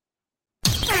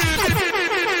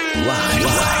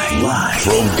Live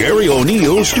from Gary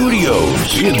O'Neill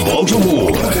Studios in Baltimore.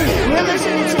 You're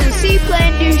listening to the C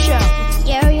Plan Do Show.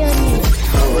 Gary O'Neill.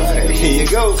 All right, here you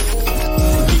go.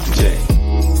 DJ.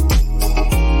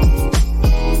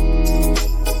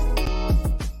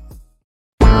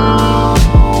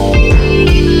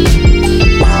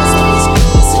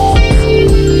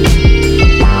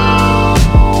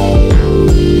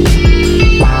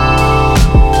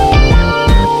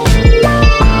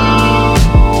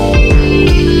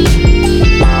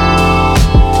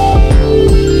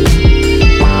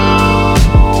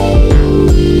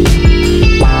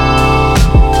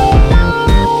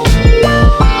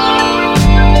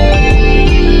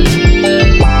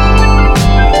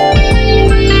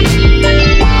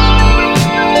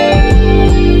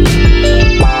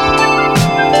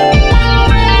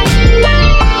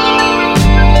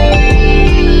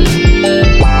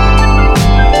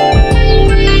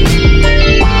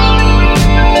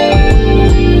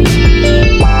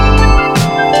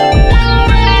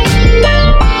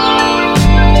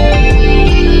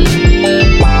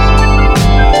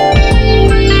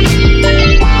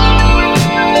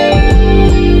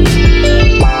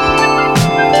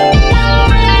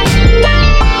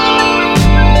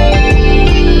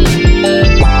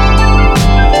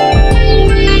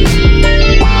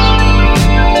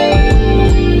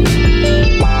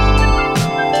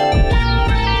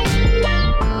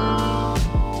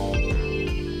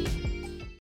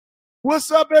 What's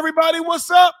up, everybody?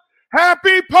 What's up?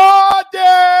 Happy Pod Day!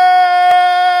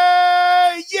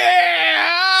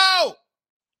 Yeah!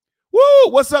 Woo!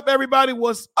 What's up, everybody?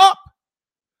 What's up?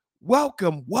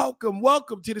 Welcome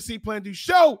to the C Plan Do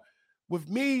Show with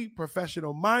me,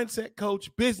 professional mindset coach,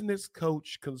 business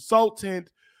coach, consultant,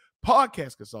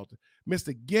 podcast consultant,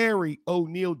 Mr. Gary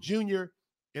O'Neill Jr.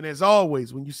 And as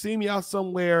always, when you see me out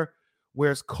somewhere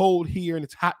where it's cold here and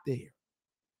it's hot there,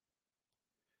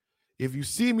 if you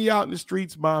see me out in the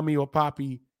streets, mommy or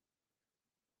poppy,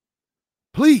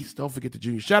 please don't forget the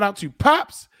junior. Shout out to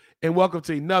Pops, and welcome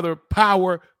to another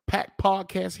Power Pack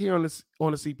podcast here on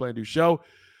the C Plan Do Show.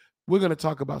 We're going to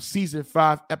talk about season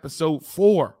 5, episode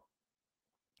 4,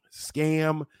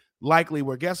 Scam Likely.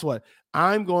 Where guess what?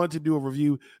 I'm going to do a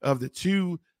review of the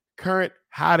 2 current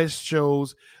hottest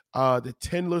shows, the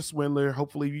Tinder Swindler.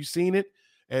 Hopefully you've seen it,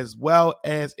 as well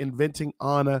as Inventing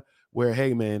Anna, where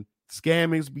hey man,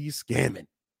 scammings be scamming.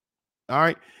 All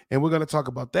right. And we're going to talk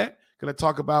about that. Going to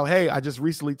talk about, hey, I just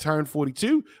recently turned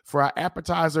 42 for our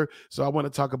appetizer. So I want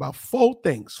to talk about 4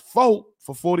 things, 4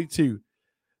 for 42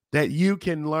 that you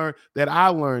can learn, that I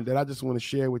learned, that I just want to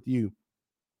share with you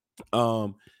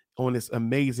on this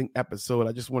amazing episode.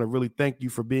 I just want to really thank you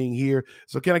for being here.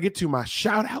 So can I get to my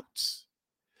shout outs?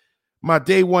 My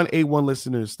day one A1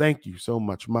 listeners, thank you so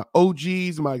much. My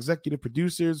OGs, my executive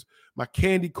producers, my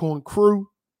candy corn crew.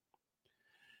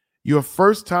 Your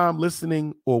first time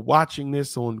listening or watching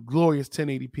this on glorious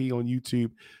 1080p on YouTube,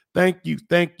 thank you.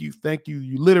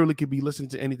 You literally could be listening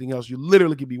to anything else. You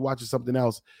literally could be watching something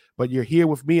else, but you're here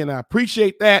with me, and I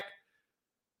appreciate that.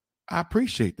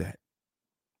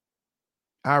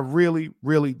 I really,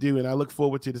 really do, and I look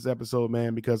forward to this episode,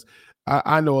 man, because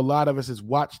I know a lot of us has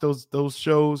watched those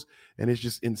shows, and it's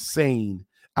just insane.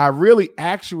 I really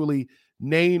actually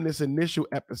named this initial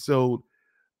episode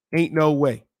Ain't No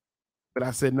Way. But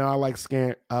I said, no, I like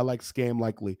Scam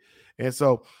Likely. And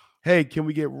so, hey, can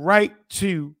we get right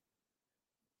to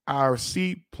our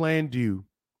C Plan Do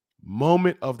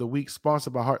moment of the week,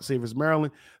 sponsored by Heart Savers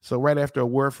Maryland. So right after a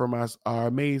word from our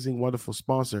amazing, wonderful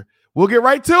sponsor, we'll get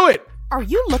right to it. Are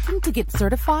you looking to get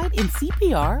certified in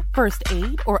CPR, first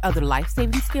aid, or other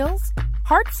life-saving skills?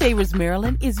 Heart Savers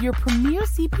Maryland is your premier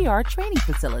CPR training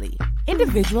facility.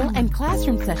 Individual and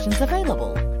classroom sessions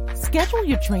available. Schedule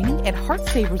your training at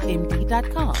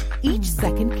heartsaversmd.com. Each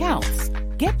second counts.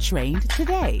 Get trained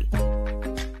today.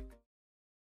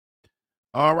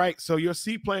 All right, so your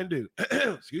C Plan Do,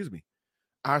 excuse me,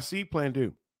 our C Plan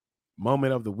Do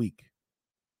moment of the week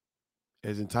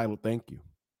is entitled Thank You.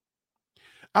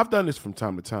 I've done this from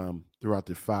time to time throughout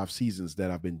the 5 seasons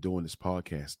that I've been doing this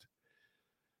podcast,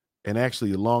 and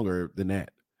actually longer than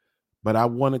that. But I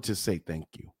wanted to say thank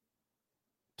you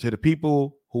to the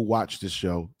people who watch this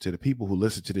show, to the people who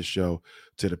listen to this show,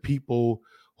 to the people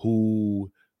who,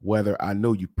 whether I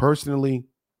know you personally,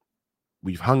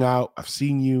 we've hung out, I've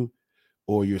seen you,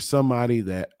 or you're somebody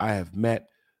that I have met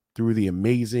through the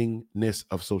amazingness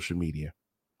of social media,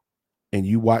 and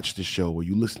you watch the show or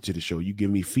you listen to the show, you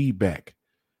give me feedback.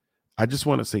 I just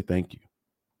want to say thank you.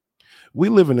 We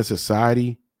live in a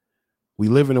society, we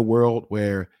live in a world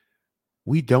where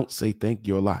we don't say thank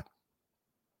you a lot.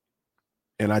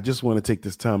 And I just want to take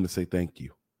this time to say thank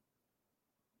you.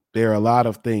 There are a lot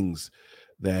of things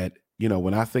that, you know,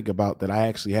 when I think about that, I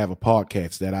actually have a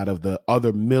podcast, that out of the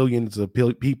other millions of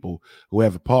people who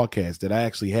have a podcast, that I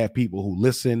actually have people who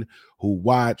listen, who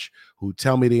watch, who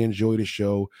tell me they enjoy the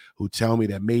show, who tell me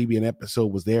that maybe an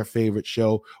episode was their favorite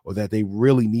show or that they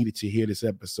really needed to hear this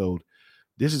episode.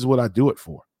 This is what I do it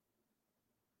for.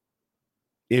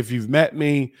 If you've met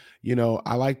me, you know,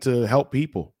 I like to help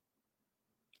people.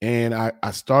 And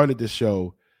I started this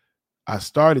show. I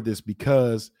started this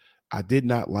because I did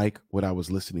not like what I was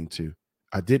listening to.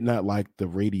 I did not like the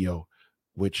radio,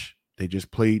 which they just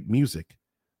played music.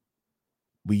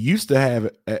 We used to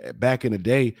have, back in the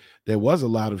day, there was a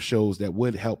lot of shows that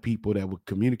would help people, that would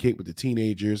communicate with the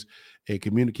teenagers and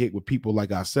communicate with people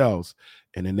like ourselves.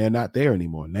 And then they're not there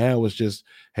anymore. Now it's just,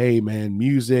 hey, man,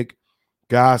 music,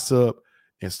 gossip,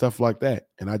 and stuff like that.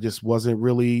 And I just wasn't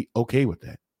really okay with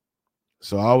that.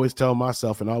 So I always tell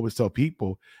myself, and I always tell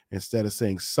people, instead of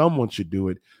saying someone should do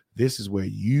it, this is where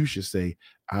you should say,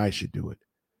 I should do it.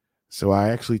 So I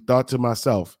actually thought to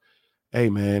myself, hey,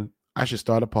 man, I should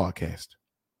start a podcast,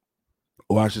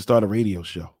 or I should start a radio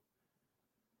show.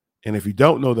 And if you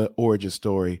don't know the origin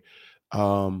story,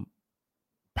 Power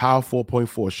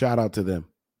 4.4, shout out to them.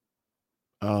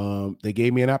 They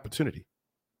gave me an opportunity.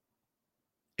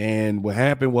 And what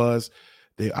happened was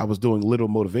I was doing little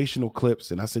motivational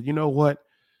clips, and I said, you know what?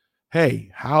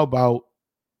 Hey, how about,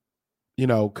 you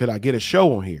know, could I get a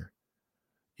show on here?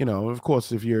 You know, of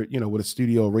course, if you're, you know, with a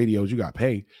studio radios, you got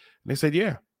paid. And they said,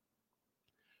 yeah.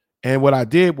 And what I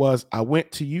did was I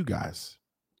went to you guys,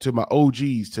 to my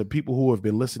OGs, to people who have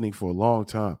been listening for a long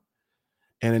time.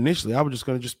 And initially, I was just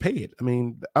going to just pay it. I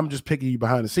mean, I'm just picking you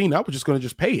behind the scene. I was just going to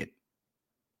just pay it.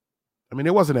 I mean,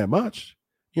 it wasn't that much,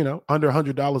 you know, under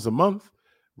 $100 a month,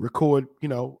 record, you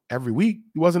know, every week.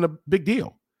 It wasn't a big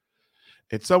deal.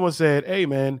 And someone said, hey,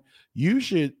 man, you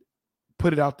should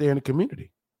put it out there in the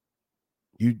community.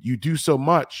 You do so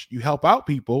much. You help out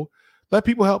people. Let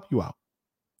people help you out.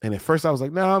 And at first I was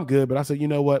like, no, I'm good. But I said, you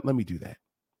know what? Let me do that.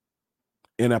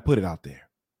 And I put it out there.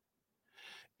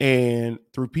 And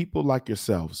through people like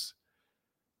yourselves,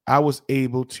 I was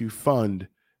able to fund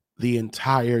the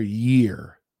entire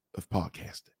year of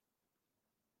podcasting.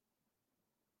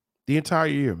 The entire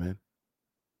year, man.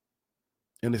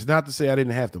 And it's not to say I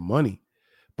didn't have the money,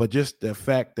 but just the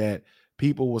fact that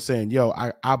people were saying, yo,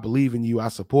 I believe in you. I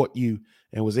support you,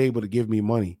 and was able to give me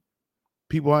money.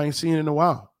 People I ain't seen in a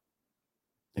while.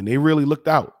 And they really looked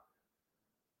out.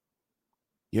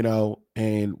 You know,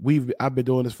 and I've been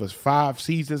doing this for 5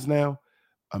 seasons now.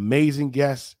 Amazing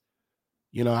guests.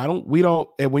 You know,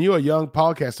 and when you're a young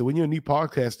podcaster, when you're a new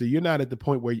podcaster, you're not at the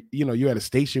point where, you know, you're at a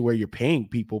station where you're paying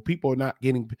people. People are not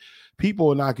getting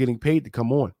paid to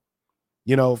come on.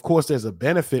 You know, of course, there's a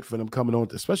benefit for them coming on,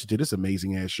 especially to this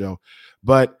amazing ass show.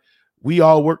 But we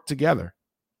all work together.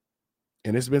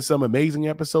 And it's been some amazing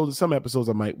episodes, and some episodes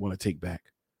I might want to take back.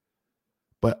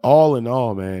 But all in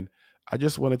all, man, I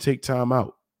just want to take time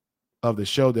out of the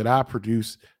show that I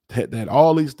produce, that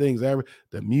all these things,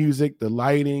 the music, the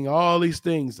lighting, all these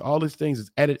things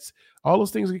is edits, all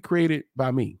those things get created by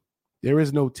me. There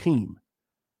is no team.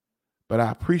 But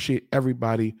I appreciate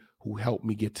everybody who helped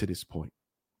me get to this point.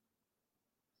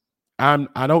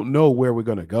 I don't know where we're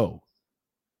going to go.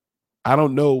 I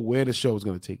don't know where the show is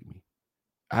going to take me.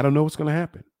 I don't know what's going to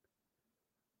happen.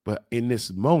 But in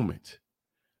this moment,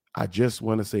 I just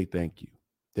want to say thank you.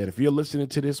 That if you're listening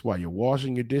to this while you're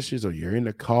washing your dishes, or you're in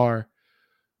the car,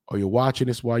 or you're watching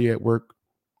this while you're at work,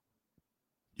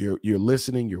 you're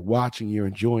listening, you're watching, you're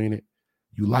enjoying it,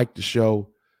 you like the show,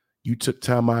 you took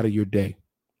time out of your day.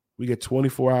 We get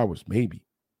 24 hours, maybe.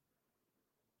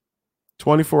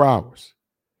 24 hours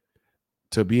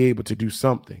to be able to do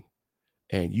something.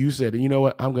 And you said, you know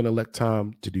what, I'm going to let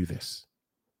time to do this.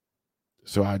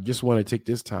 So I just want to take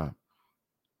this time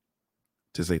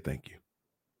to say thank you.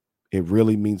 It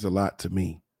really means a lot to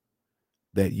me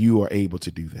that you are able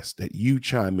to do this, that you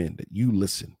chime in, that you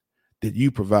listen, that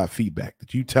you provide feedback,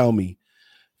 that you tell me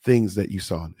things that you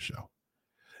saw on the show.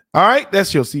 All right,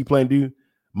 that's your C Plan Do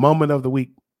moment of the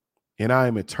week. And I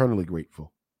am eternally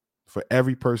grateful for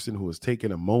every person who has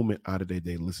taken a moment out of their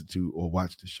day to listen to or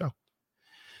watch the show.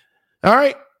 All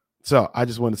right, so I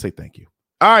just want to say thank you.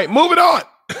 All right, moving on.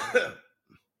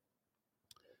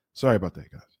 Sorry about that,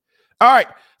 guys. All right,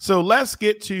 so let's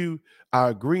get to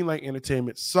our Greenlight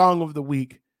Entertainment Song of the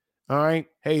Week. All right.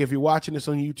 Hey, if you're watching this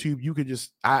on YouTube, you could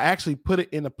I actually put it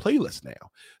in a playlist now.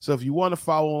 So if you want to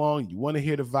follow along, you want to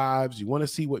hear the vibes, you want to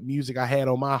see what music I had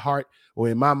on my heart or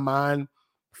in my mind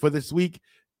for this week,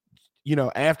 you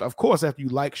know, after you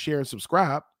like, share, and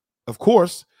subscribe, of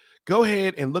course, go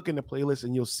ahead and look in the playlist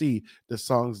and you'll see the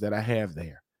songs that I have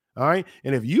there. All right.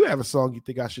 And if you have a song you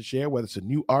think I should share, whether it's a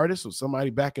new artist or somebody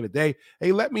back in the day,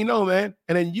 hey, let me know, man.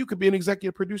 And then you could be an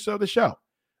executive producer of the show.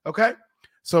 Okay.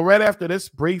 So right after this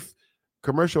brief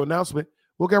commercial announcement,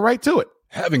 we'll get right to it.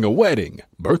 Having a wedding,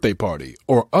 birthday party,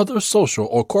 or other social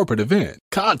or corporate event,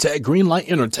 contact Greenlight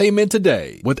Entertainment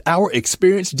today. With our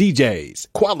experienced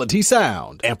DJs, quality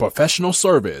sound, and professional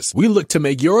service, we look to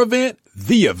make your event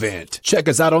the event. Check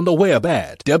us out on the web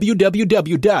at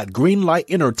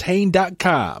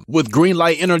www.greenlightentertain.com. With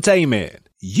Greenlight Entertainment,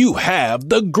 you have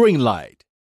the green light.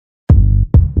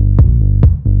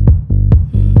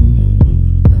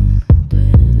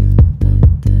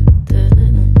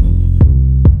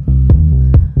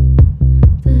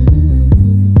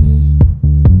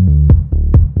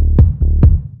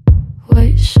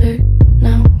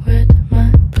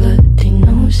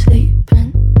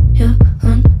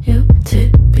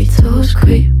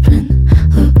 Creeping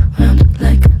around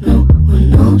like no one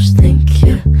knows. Think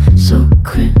you're so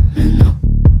criminal.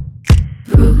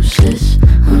 Bruises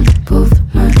on both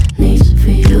my knees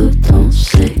for you. Don't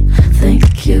say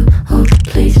thank you. Oh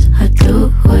please, I do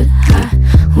what I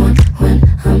want when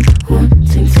I'm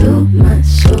wanting to. My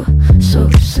soul so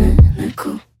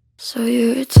cynical. So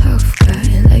you're a tough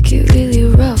guy, like you're really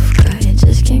rough guy.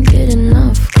 Just can't get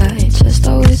enough guy, just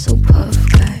always so puff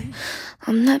guy.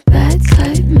 I'm that bad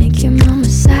type, make your mama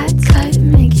sad type,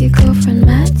 make your girlfriend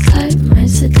mad type, might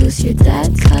seduce your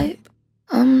dad type.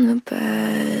 I'm the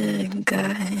bad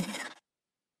guy.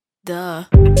 Duh.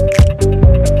 I'm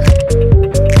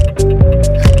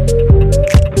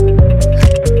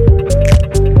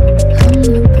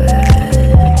the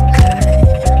bad guy.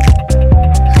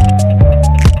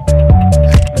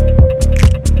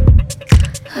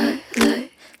 I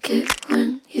like it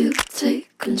when you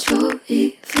take control,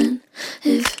 even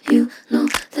if you know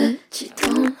that you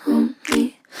don't own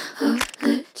me. I'll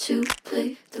let you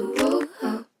play the role.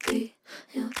 I'll be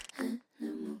your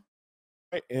animal.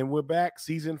 Right, and we're back.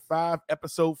 Season 5,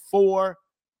 episode 4.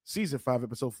 Season 5,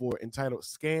 episode 4, entitled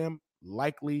Scam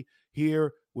Likely,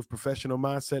 here with professional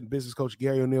mindset and business coach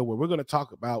Gary O'Neill, where we're going to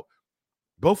talk about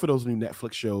both of those new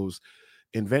Netflix shows,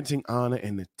 Inventing Anna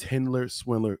and The Tinder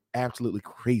Swindler. Absolutely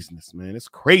craziness, man. It's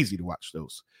crazy to watch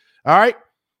those. All right.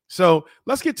 So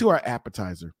let's get to our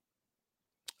appetizer.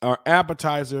 Our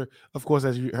appetizer, of course,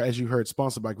 as you heard,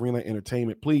 sponsored by Greenlight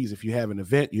Entertainment. Please, if you have an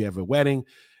event, you have a wedding,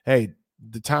 hey,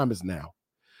 the time is now.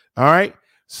 All right.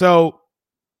 So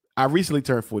I recently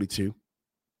turned 42.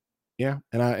 Yeah.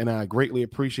 And I greatly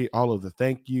appreciate all of the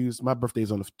thank yous. My birthday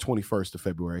is on the 21st of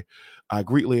February. I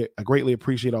greatly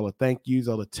appreciate all the thank yous,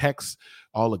 all the texts,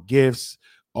 all the gifts,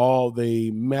 all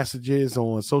the messages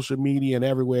on social media and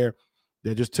everywhere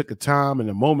that just took the time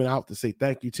and a moment out to say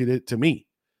thank you to me.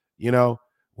 You know,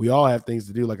 we all have things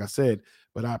to do, like I said,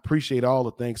 but I appreciate all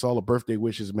the thanks, all the birthday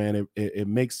wishes, man. It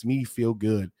makes me feel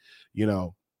good, you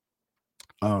know,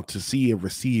 to see and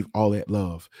receive all that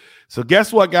love. So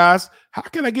guess what, guys? How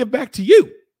can I give back to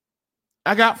you?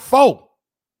 I got 4.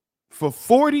 For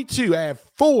 42, I have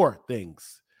 4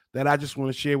 things that I just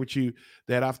want to share with you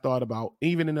that I've thought about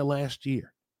even in the last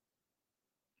year.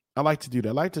 I like to do that.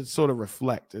 I like to sort of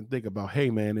reflect and think about, hey,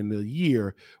 man, in the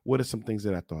year, what are some things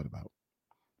that I thought about?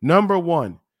 Number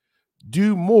 1,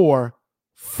 do more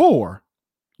for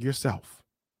yourself.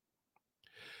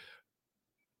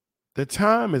 The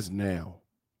time is now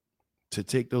to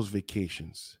take those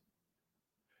vacations,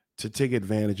 to take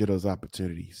advantage of those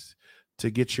opportunities, to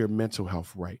get your mental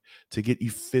health right, to get you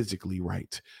physically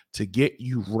right, to get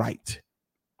you right,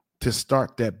 to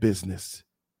start that business,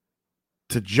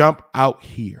 to jump out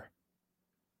here.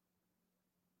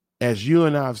 As you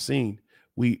and I have seen,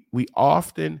 we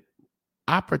often,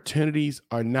 opportunities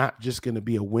are not just going to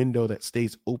be a window that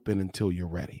stays open until you're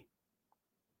ready.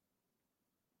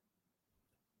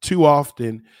 Too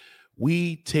often,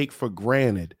 we take for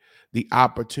granted the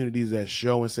opportunities that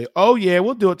show and say, oh, yeah,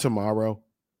 we'll do it tomorrow.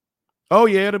 Oh,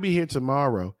 yeah, it'll be here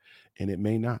tomorrow. And it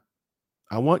may not.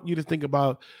 I want you to think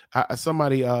about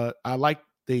somebody, I like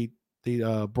they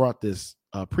brought this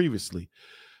previously,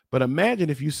 but imagine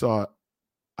if you saw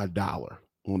 $1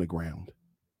 on the ground,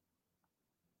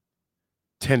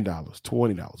 $10,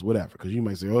 $20, whatever, because you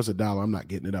might say, oh, it's $1, I'm not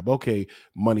getting it up. Okay,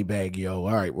 money bag, yo.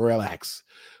 All right, relax.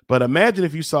 But imagine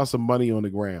if you saw some money on the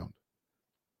ground.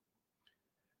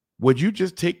 Would you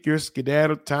just take your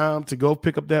skedaddle time to go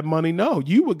pick up that money? No,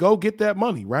 you would go get that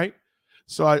money, right?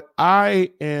 So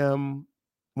I am,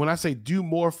 when I say do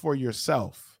more for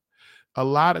yourself, a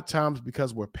lot of times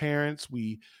because we're parents,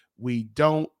 we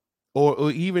don't, or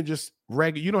even just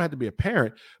regular, you don't have to be a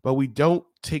parent, but we don't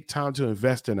take time to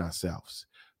invest in ourselves.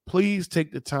 Please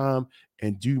take the time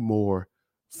and do more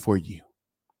for you.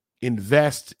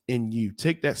 invest in you.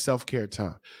 Take that self-care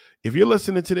time. If you're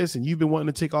listening to this and you've been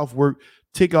wanting to take off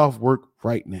work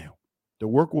right now. The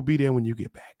work will be there when you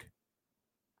get back.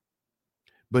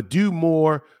 But do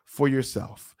more for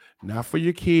yourself, not for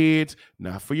your kids,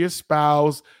 not for your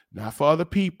spouse, not for other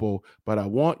people, but I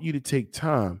want you to take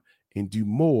time and do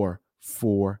more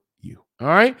for you. All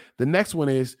right. The next one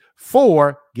is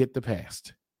forget the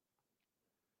past.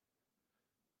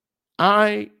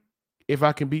 If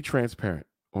I can be transparent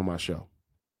on my show,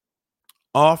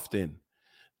 often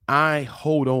I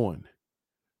hold on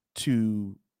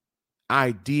to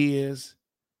ideas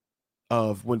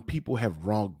of when people have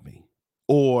wronged me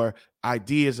or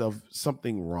ideas of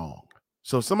something wrong.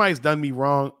 So if somebody's done me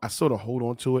wrong, I sort of hold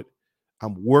on to it.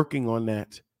 I'm working on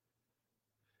that.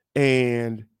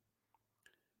 And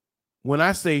when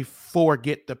I say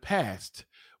forget the past,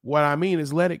 what I mean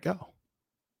is let it go.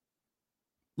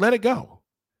 Let it go.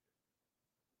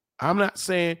 I'm not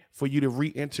saying for you to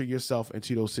re-enter yourself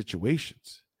into those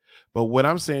situations. But what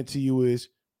I'm saying to you is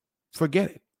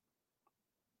forget it.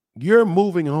 You're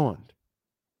moving on.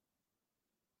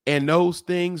 And those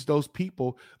things, those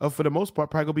people, are for the most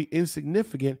part, probably going to be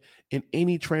insignificant in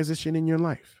any transition in your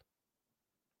life.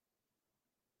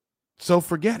 So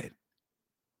forget it.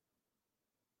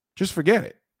 Just forget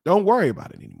it. Don't worry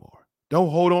about it anymore. Don't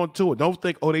hold on to it. Don't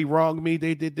think, oh, they wronged me.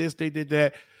 They did this. They did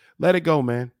that. Let it go,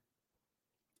 man.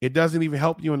 It doesn't even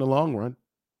help you in the long run.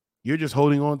 You're just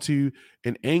holding on to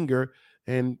an anger,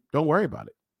 and don't worry about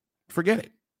it. Forget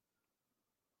it.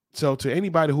 So to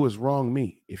anybody who has wronged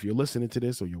me, if you're listening to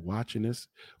this or you're watching this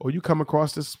or you come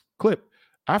across this clip,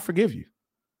 I forgive you.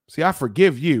 See, I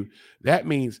forgive you. That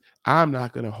means I'm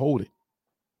not going to hold it.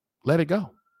 Let it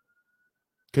go.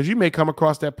 Because you may come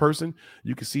across that person.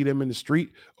 You can see them in the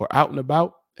street or out and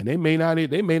about, and they may not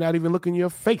even look in your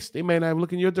face. They may not even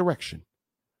look in your direction.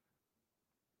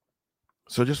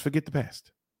 So just forget the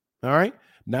past. All right.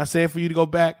 Not saying for you to go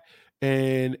back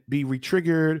and be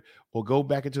re-triggered or go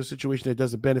back into a situation that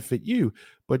doesn't benefit you,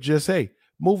 but just, hey,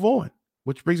 move on.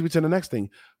 Which brings me to the next thing.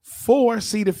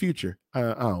 Foresee the future.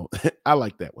 I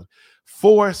like that one.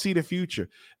 Foresee the future.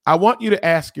 I want you to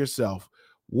ask yourself,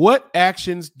 what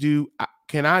actions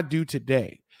can I do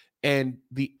today? And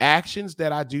the actions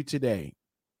that I do today,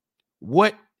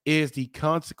 what is the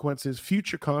consequences,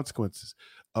 future consequences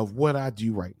of what I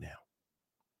do right now?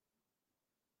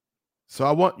 So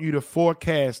I want you to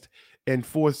forecast and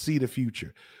foresee the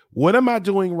future. What am I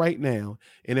doing right now?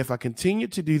 And if I continue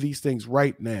to do these things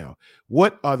right now,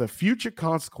 what are the future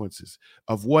consequences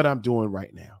of what I'm doing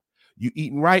right now? You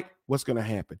eating right, what's going to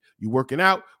happen? You working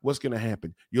out, what's going to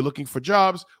happen? You're looking for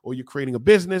jobs or you're creating a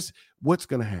business, what's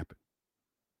going to happen?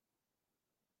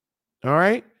 All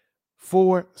right?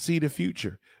 Foresee the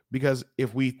future. Because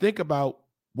if we think about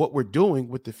what we're doing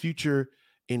with the future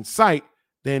in sight,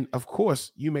 then of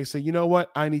course you may say, you know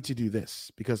what? I need to do this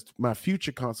because my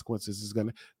future consequences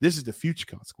this is the future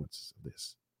consequences of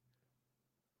this.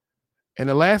 And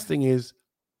the last thing is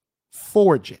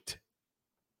forge it.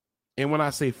 And when I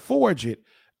say forge it,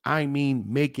 I mean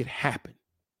make it happen.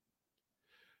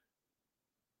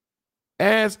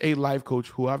 As a life coach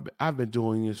who I've been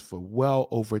doing this for well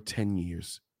over 10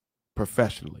 years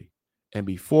professionally. And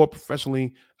before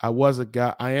professionally, I was a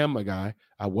guy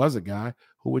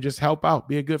who would just help out,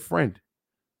 be a good friend.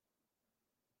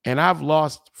 And I've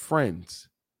lost friends.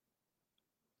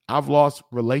 I've lost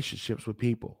relationships with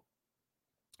people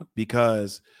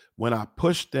because when I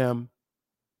push them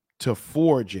to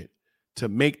forge it, to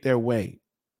make their way,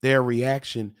 their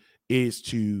reaction is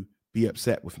to be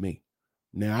upset with me.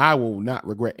 Now, I will not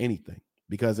regret anything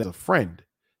because as a friend,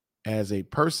 as a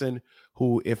person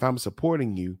who, if I'm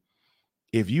supporting you,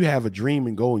 if you have a dream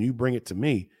and goal and you bring it to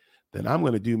me, then I'm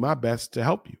going to do my best to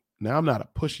help you. Now, I'm not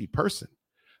a pushy person,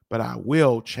 but I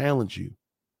will challenge you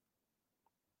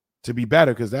to be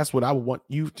better because that's what I want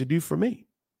you to do for me.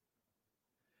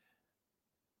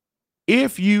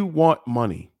 If you want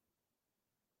money,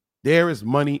 there is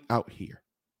money out here.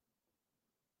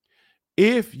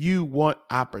 If you want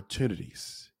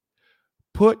opportunities,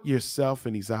 put yourself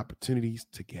in these opportunities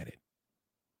to get it.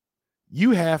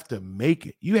 You have to make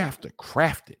it. You have to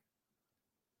craft it.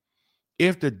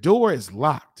 If the door is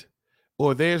locked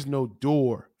or there's no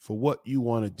door for what you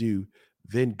want to do,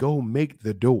 then go make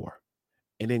the door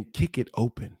and then kick it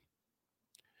open.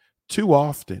 Too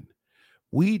often,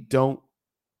 I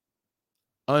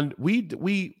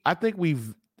think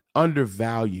we've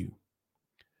undervalued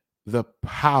the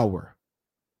power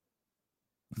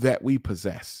that we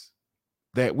possess,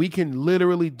 that we can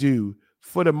literally do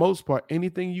for the most part,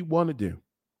 anything you want to do.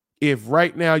 If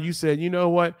right now you said, you know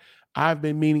what, I've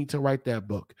been meaning to write that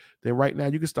book, then right now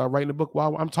you can start writing the book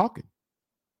while I'm talking.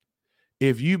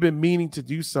 If you've been meaning to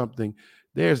do something,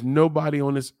 there's nobody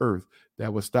on this earth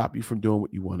that will stop you from doing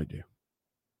what you want to do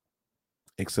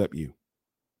except you.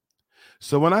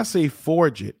 So when I say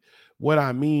forge it, what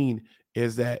I mean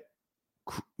is that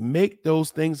make those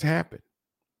things happen.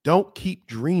 Don't keep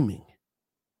dreaming.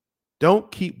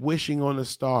 Don't keep wishing on a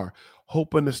star,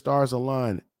 hoping the stars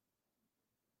align.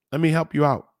 Let me help you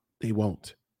out. They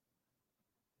won't.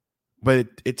 But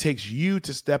it takes you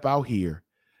to step out here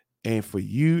and for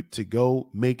you to go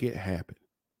make it happen.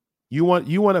 You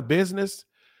want a business?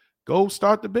 Go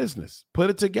start the business. Put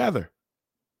it together.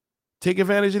 Take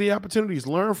advantage of the opportunities.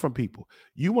 Learn from people.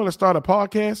 You want to start a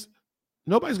podcast?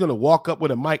 Nobody's going to walk up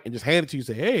with a mic and just hand it to you and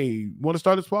say, hey, you want to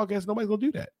start this podcast? Nobody's going to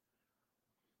do that.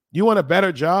 You want a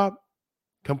better job?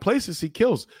 Complacency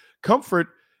kills. Comfort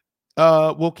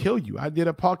will kill you. I did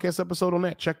a podcast episode on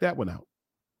that. Check that one out.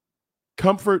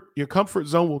 Your comfort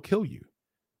zone will kill you.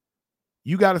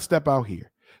 You got to step out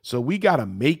here. So we got to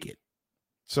make it.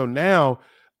 So now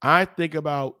I think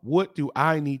about what do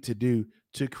I need to do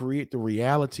to create the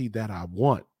reality that I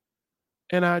want.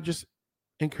 And I just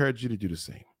encourage you to do the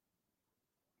same.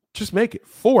 Just make it.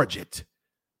 Forge it.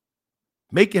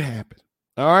 Make it happen.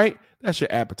 All right? That's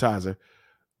your appetizer.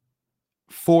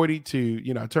 42,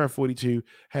 I turned 42,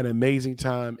 had an amazing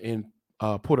time in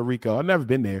Puerto Rico. I've never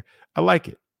been there. I like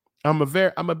it. I'm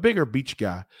a bigger beach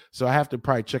guy, so I have to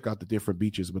probably check out the different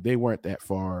beaches, but they weren't that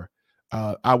far.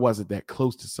 I wasn't that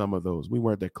close to some of those. We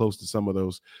weren't that close to some of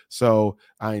those. So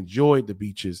I enjoyed the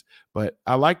beaches, but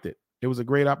I liked it. It was a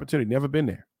great opportunity. Never been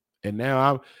there. And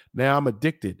now I'm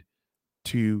addicted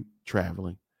to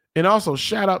traveling. And also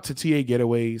shout out to TA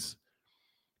Getaways.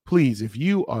 Please, if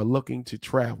you are looking to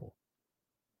travel,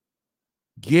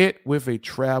 get with a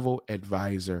travel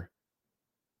advisor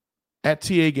at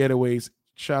TA Getaways.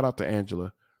 Shout out to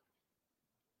Angela.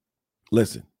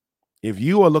 Listen, if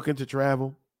you are looking to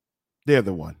travel, they're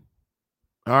the one.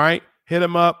 All right? Hit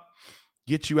them up.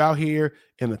 Get you out here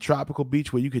in a tropical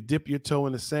beach where you could dip your toe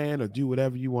in the sand or do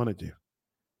whatever you want to do.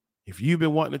 If you've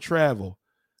been wanting to travel,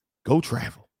 go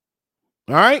travel.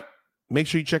 All right? Make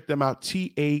sure you check them out,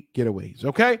 TA Getaways.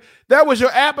 Okay? That was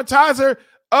your appetizer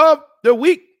of the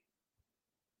week.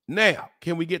 Now,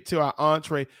 can we get to our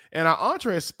entree? And our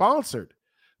entree is sponsored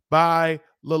by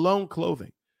Lalone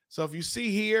Clothing. So if you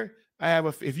see here,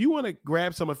 if you want to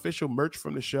grab some official merch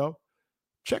from the show,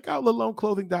 check out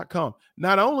laloneclothing.com.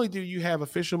 Not only do you have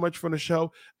official merch from the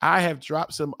show, I have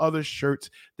dropped some other shirts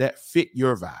that fit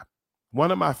your vibe.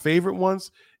 One of my favorite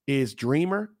ones is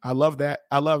Dreamer. I love that.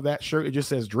 I love that shirt. It just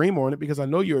says Dreamer on it because I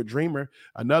know you're a dreamer.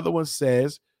 Another one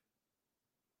says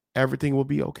everything will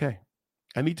be okay.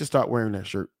 I need to start wearing that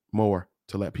shirt more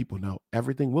to let people know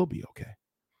everything will be okay.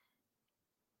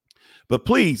 But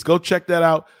please go check that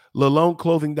out.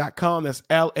 LaloneClothing.com. That's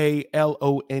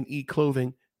LALONE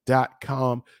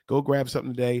clothing.com. Go grab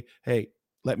something today. Hey,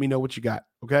 let me know what you got.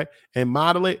 Okay. And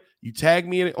model it. You tag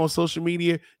me in it on social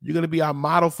media. You're going to be our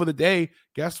model for the day.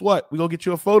 Guess what? We're going to get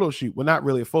you a photo shoot. Well, not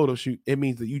really a photo shoot. It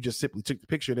means that you just simply took the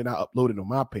picture and then I upload it on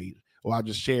my page, or I'll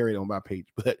just share it on my page.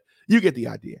 But you get the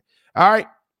idea. All right.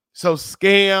 So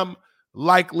Scam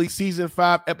Likely season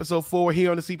 5, episode 4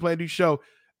 here on the C Plan Do Show.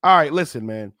 All right. Listen,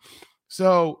 man.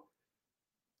 So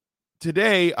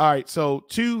today, all right. So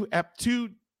two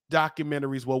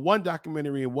documentaries. Well, one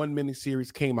documentary and one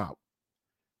miniseries came out.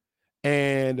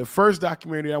 And the first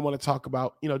documentary I want to talk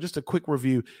about, just a quick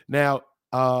review. Now,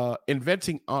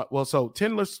 Inventing Anna. So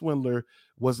Tinder Swindler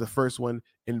was the first one.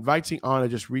 Inviting Anna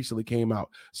just recently came out.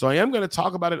 So I am going to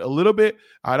talk about it a little bit.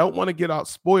 I don't want to get out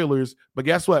spoilers, but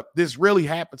guess what? This really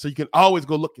happened. So you can always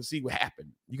go look and see what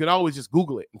happened. You can always just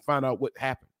Google it and find out what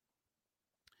happened.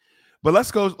 But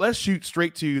let's shoot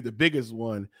straight to the biggest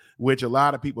one, which a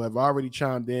lot of people have already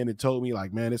chimed in and told me,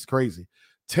 like, man, it's crazy.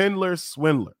 Tinder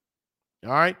Swindler.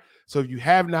 All right. So if you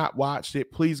have not watched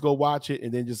it, please go watch it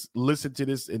and then just listen to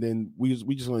this. And then we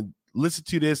just want to listen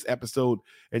to this episode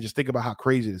and just think about how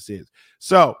crazy this is.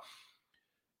 So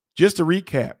just to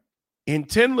recap, in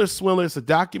Tinder Swindler, it's a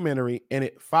documentary and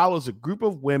it follows a group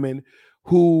of women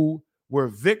who were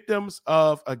victims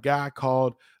of a guy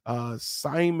called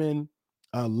Simon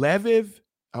Leviev.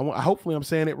 Hopefully I'm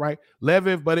saying it right.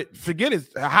 Leviev, but forget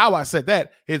how I said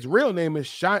that. His real name is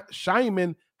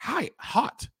Shimon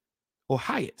Hyatt. Or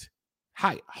Hyatt.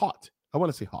 I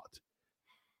want to say Hot.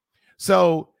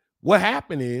 So what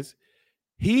happened is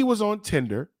he was on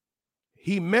Tinder.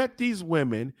 He met these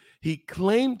women. He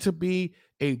claimed to be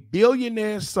a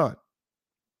billionaire's son.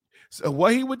 So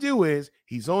what he would do is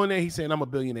he's on there. He's saying, I'm a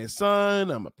billionaire's son.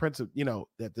 I'm a prince of,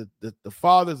 that the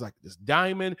father's like this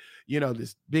diamond,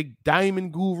 this big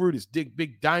diamond guru, this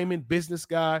big diamond business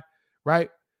guy, right?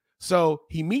 So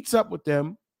he meets up with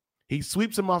them. He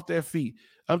sweeps them off their feet.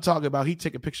 I'm talking about he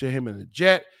take a picture of him in a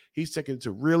jet. He's taken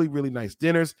to really, really nice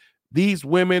dinners. These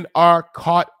women are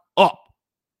caught up.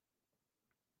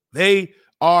 They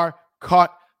are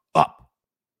caught up.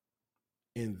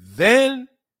 And then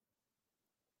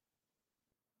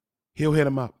he'll hit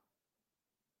him up.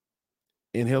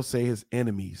 And he'll say his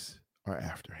enemies are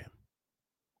after him.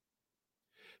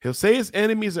 He'll say his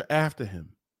enemies are after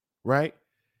him, right?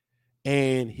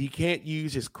 And he can't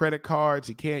use his credit cards.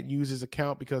 He can't use his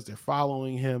account because they're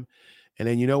following him. And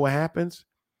then you know what happens?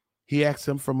 He asks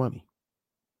them for money.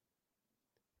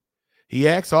 He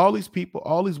asks all these people,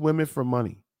 all these women for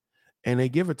money, and they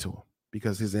give it to him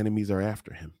because his enemies are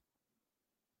after him.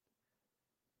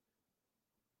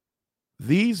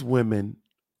 These women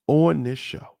on this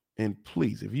show, and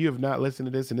please, if you have not listened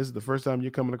to this and this is the first time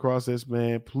you're coming across this,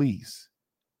 man, please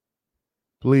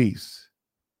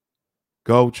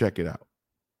go check it out.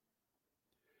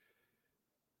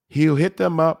 He'll hit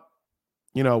them up.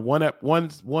 You know,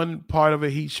 one part of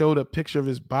it, he showed a picture of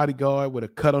his bodyguard with a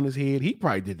cut on his head. He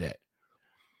probably did that.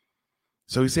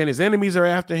 So he's saying his enemies are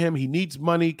after him. He needs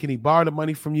money. Can he borrow the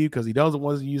money from you? Because he doesn't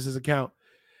want to use his account.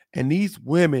 And these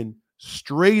women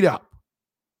straight up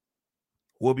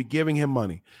will be giving him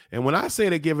money. And when I say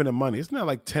they're giving him money, it's not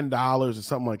like $10 or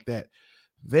something like that.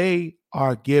 They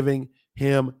are giving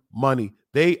him money.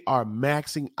 They are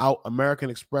maxing out American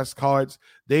Express cards.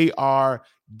 They are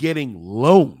getting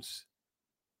loans.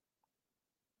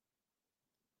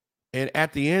 And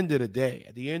at the end of the day,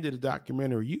 at the end of the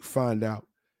documentary, you find out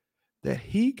that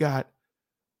he got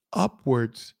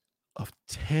upwards of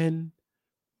 $10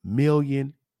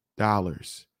 million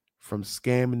from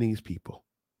scamming these people.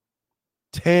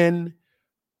 $10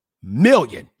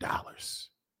 million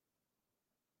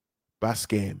by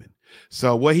scamming.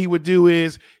 So what he would do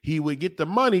is he would get the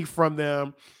money from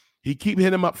them. He keep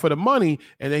hitting them up for the money,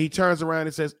 and then he turns around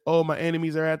and says, "Oh, my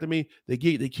enemies are after me." They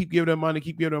keep giving them money,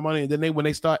 and then when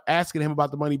they start asking him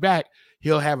about the money back,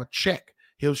 he'll have a check.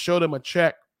 He'll show them a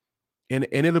check, and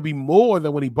it'll be more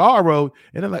than when he borrowed.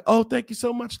 And they're like, "Oh, thank you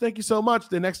so much, thank you so much."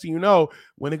 The next thing you know,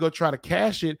 when they go try to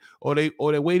cash it, or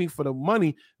they're waiting for the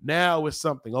money, now it's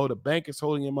something. Oh, the bank is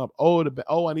holding him up. Oh,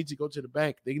 I need to go to the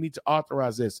bank. They need to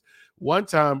authorize this. One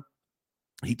time,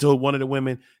 he told one of the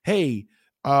women, "Hey,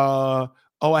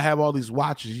 I have all these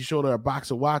watches." He showed her a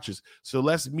box of watches. So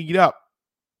let's meet up.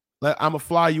 I'm going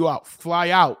to fly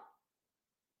out.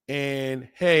 And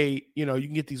hey, you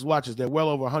can get these watches. They're well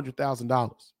over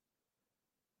 $100,000.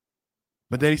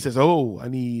 But then he says, "Oh, I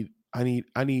need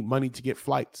money to get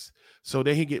flights." So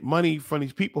then he get money from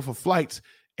these people for flights.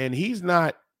 And he's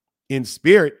not in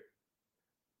Spirit.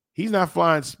 He's not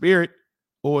flying Spirit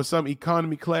or some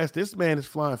economy class. This man is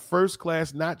flying first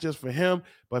class, not just for him,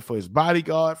 but for his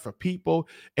bodyguard, for people.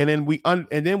 And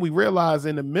then we realize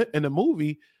in the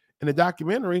movie, in the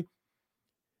documentary,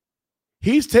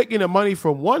 he's taking the money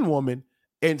from one woman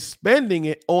and spending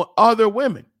it on other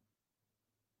women.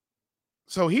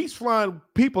 So he's flying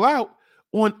people out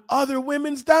on other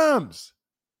women's dimes.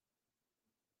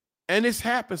 And this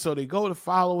happened. So they go to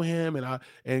follow him,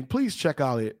 and please check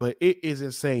out it. But it is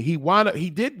insane. He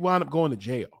did wind up going to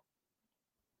jail.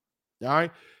 All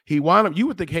right. You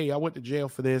would think, hey, I went to jail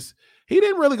for this. He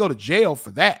didn't really go to jail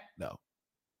for that, though.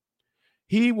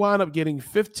 He wound up getting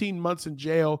 15 months in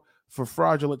jail for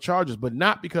fraudulent charges, but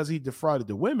not because he defrauded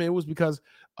the women. It was because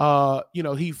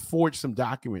he forged some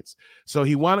documents. So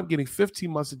he wound up getting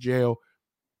 15 months in jail.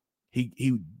 He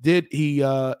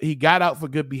got out for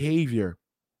good behavior.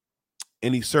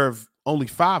 And he served only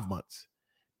 5 months.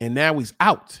 And now he's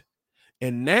out.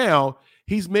 And now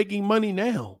he's making money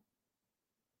now.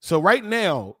 So right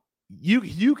now,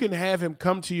 you can have him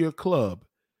come to your club.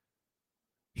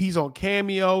 He's on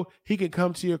Cameo. He can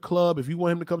come to your club. If you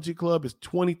want him to come to your club, it's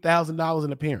 $20,000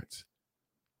 an appearance.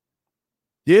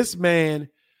 This man,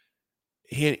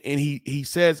 he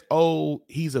says, "Oh,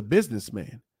 he's a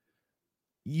businessman."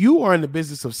 You are in the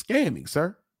business of scamming,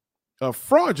 sir, of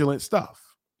fraudulent stuff.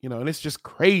 And it's just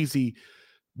crazy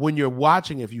when you're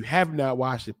watching. If you have not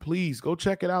watched it, please go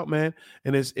check it out, man.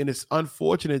 And it's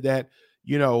unfortunate that,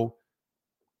 you're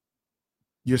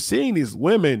seeing these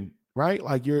women, right?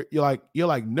 Like you're like,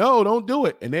 "No, don't do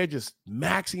it." And they're just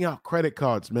maxing out credit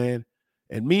cards, man.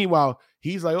 And meanwhile,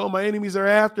 he's like, "Oh, my enemies are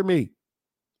after me."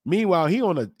 Meanwhile, he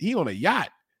on a yacht.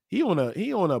 He on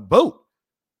a boat.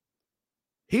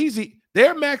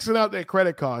 They're maxing out their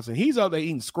credit cards, and he's out there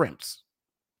eating scrimps.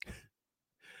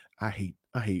 I hate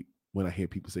when I hear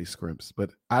people say scrimps, but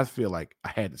I feel like I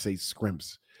had to say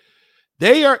scrimps.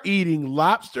 They are eating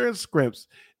lobster and scrimps,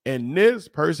 and this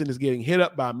person is getting hit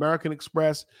up by American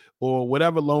Express or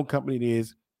whatever loan company it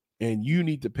is, and you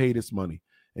need to pay this money.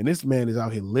 And this man is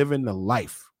out here living the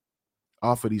life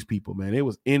off of these people, man. It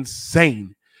was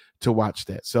insane to watch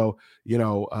that. So,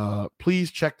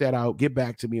 please check that out. Get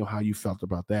back to me on how you felt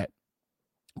about that.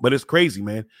 But it's crazy,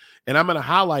 man. And I'm going to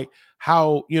highlight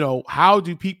how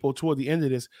do people toward the end of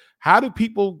this, how do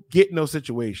people get in those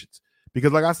situations?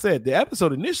 Because like I said, the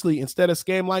episode initially, instead of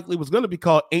Scam Likely, was going to be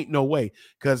called Ain't No Way,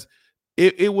 because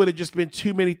it would have just been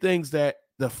too many things that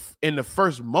in the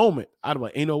first moment, I'd be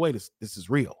like, ain't no way this is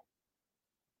real.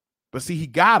 But see, he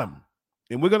got him.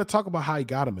 And we're going to talk about how he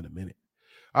got him in a minute.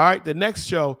 All right, the next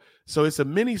show. So it's a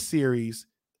mini series.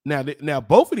 Now,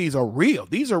 both of these are real.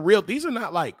 These are real. These are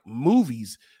not like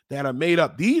movies that are made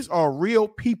up. These are real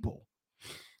people.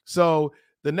 So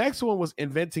the next one was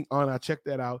Inventing Anna. I checked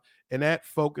that out. And that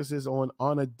focuses on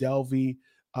Anna Delvey.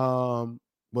 Well,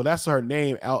 that's her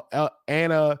name.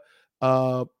 Anna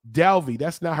Delvey.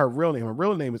 That's not her real name. Her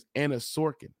real name is Anna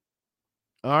Sorkin.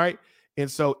 All right. And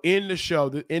so in the show,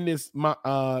 in this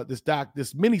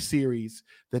mini series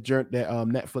that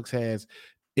Netflix has,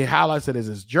 it highlights that as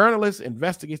this journalist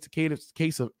investigates the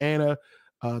case of Anna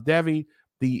Delvey.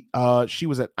 She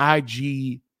was an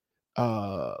IG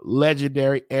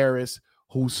legendary heiress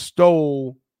who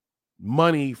stole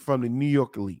money from the New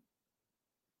York elite.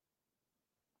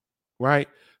 Right?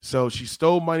 So she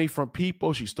stole money from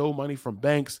people. She stole money from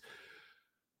banks.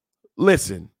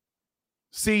 Listen,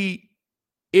 see,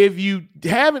 if you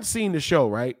haven't seen the show,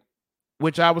 right,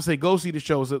 which I would say go see the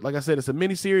show. So, like I said, it's a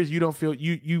mini series. You don't feel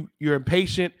you're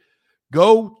impatient.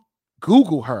 Go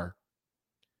Google her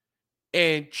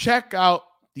and check out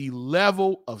the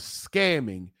level of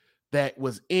scamming that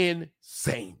was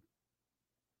insane.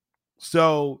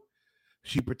 So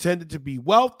she pretended to be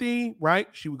wealthy, right?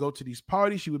 She would go to these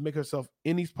parties. She would make herself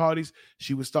in these parties.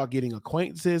 She would start getting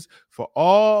acquaintances for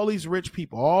all these rich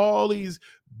people, all these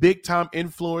big time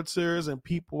influencers and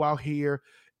people out here.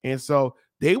 And so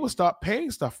they would start paying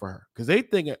stuff for her because they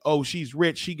thinking, oh, she's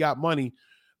rich. She got money.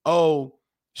 Oh,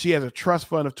 she has a trust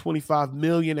fund of $25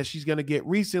 million that she's going to get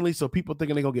recently. So people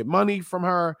thinking they're going to get money from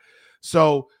her.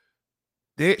 So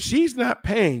she's not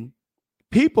paying.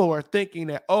 People are thinking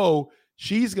that, oh,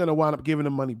 she's going to wind up giving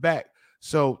them money back.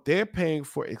 So they're paying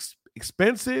for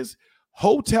expenses,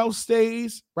 hotel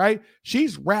stays, right?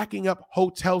 She's racking up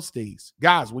hotel stays.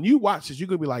 Guys, when you watch this, you're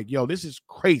going to be like, yo, this is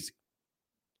crazy.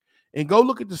 And go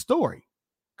look at the story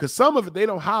because some of it they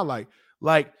don't highlight.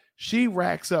 Like she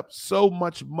racks up so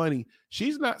much money.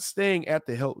 She's not staying at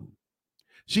the Hilton.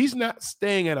 She's not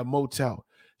staying at a motel.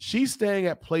 She's staying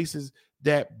at places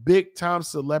that big time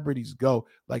celebrities go,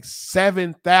 like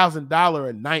 $7,000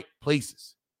 a night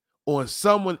places on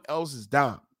someone else's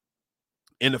dime.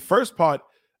 In the first part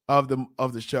of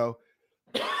the show,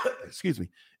 excuse me,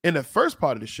 in the first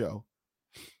part of the show,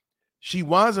 she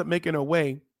winds up making her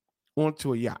way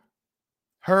onto a yacht.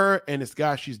 Her and this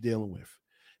guy she's dealing with,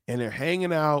 and they're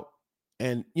hanging out.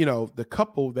 And the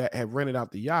couple that have rented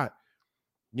out the yacht,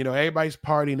 everybody's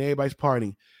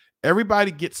partying.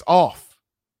 Everybody gets off.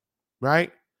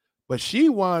 Right? But she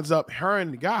winds up, her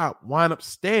and the guy wind up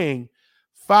staying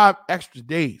 5 extra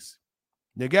days.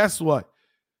 Now, guess what?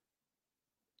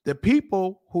 The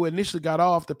people who initially got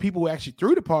off, the people who actually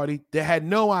threw the party, they had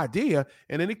no idea.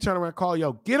 And then they turn around and call,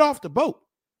 yo, get off the boat.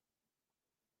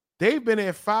 They've been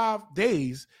there 5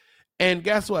 days. And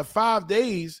guess what? 5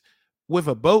 days with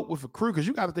a boat, with a crew, because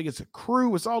you got to think it's a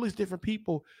crew. It's all these different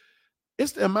people.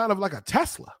 It's the amount of like a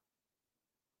Tesla.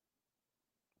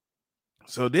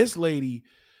 So this lady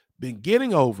been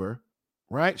getting over,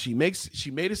 right? She made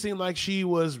it seem like she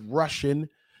was Russian.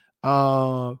 She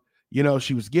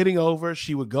was getting over.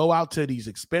 She would go out to these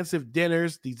expensive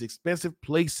dinners, these expensive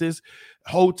places,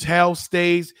 hotel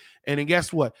stays. And then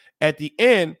guess what? At the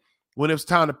end, when it was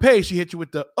time to pay, she hit you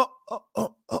with the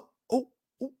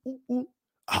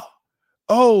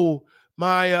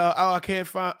I can't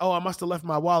find. Oh, I must have left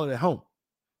my wallet at home.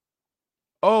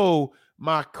 Oh,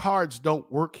 my cards don't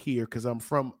work here because I'm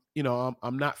from,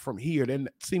 I'm not from here. Then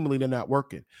seemingly they're not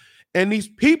working. And these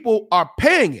people are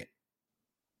paying it.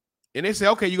 And they say,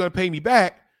 okay, you're going to pay me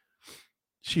back.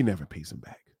 She never pays them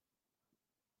back.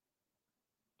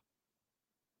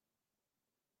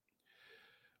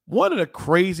 One of the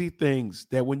crazy things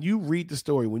that when you read the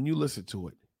story, when you listen to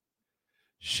it,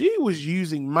 she was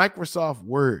using Microsoft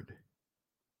Word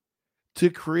to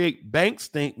create bank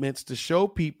statements to show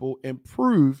people and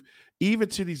prove even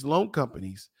to these loan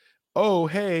companies, oh,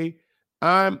 hey,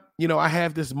 I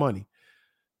have this money.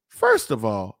 First of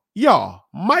all, y'all,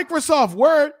 Microsoft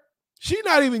Word, she's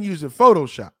not even using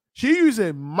Photoshop. She's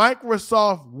using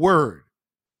Microsoft Word.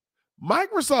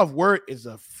 Microsoft Word is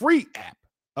a free app,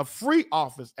 a free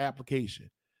office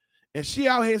application. And she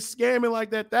out here scamming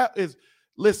like that.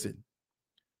 Listen,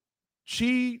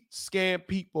 She scammed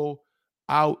people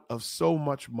out of so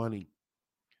much money.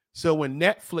 So when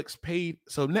Netflix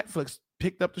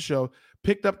picked up the show,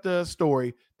 picked up the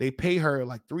story, they pay her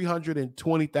like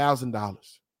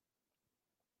 $320,000.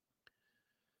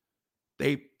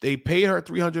 They paid her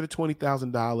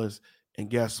 $320,000, and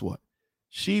guess what?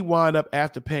 She wound up,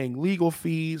 after paying legal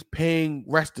fees, paying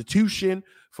restitution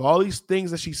for all these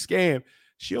things that she scammed,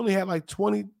 she only had like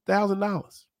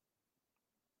 $20,000.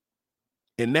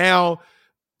 And now,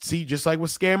 see, just like what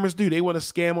scammers do, they want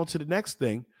to scam on to the next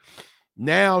thing.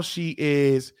 Now she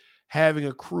is having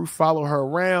a crew follow her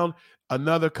around.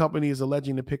 Another company is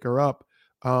alleging to pick her up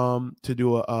to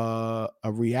do a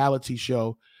reality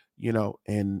show,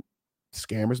 and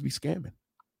scammers be scamming.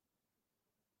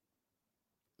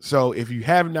 So if you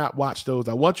have not watched those,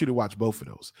 I want you to watch both of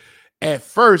those. At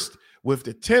first, with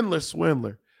the Tindler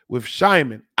Swindler, with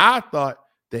Shyman, I thought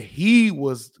that he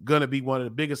was going to be one of the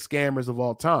biggest scammers of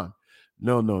all time.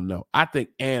 No. I think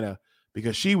Anna,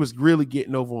 because she was really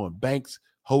getting over on banks,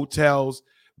 hotels.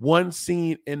 One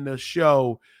scene in the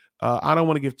show, I don't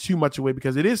want to give too much away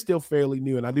because it is still fairly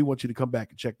new, and I do want you to come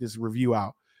back and check this review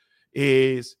out,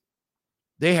 is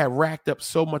they had racked up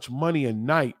so much money a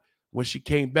night. When she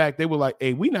came back, they were like,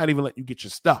 hey, we not even letting you get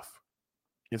your stuff.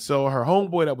 And so her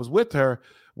homeboy that was with her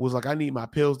was like, I need my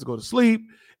pills to go to sleep.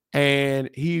 And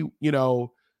he, the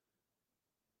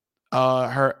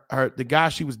guy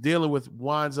she was dealing with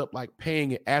winds up like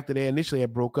paying it after they initially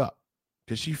had broke up,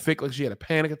 because she faked like she had a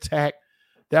panic attack.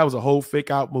 That was a whole fake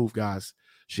out move, guys.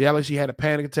 She had like she had a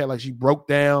panic attack, like she broke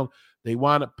down. They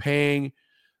wound up paying,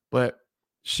 but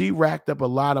she racked up a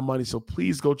lot of money. So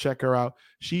please go check her out.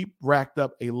 She racked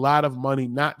up a lot of money,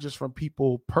 not just from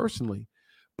people personally,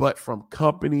 but from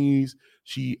companies.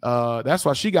 That's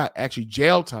why she got actually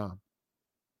jail time,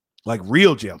 like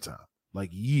real jail time,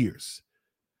 like years,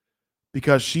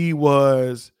 because she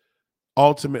was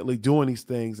ultimately doing these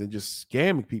things and just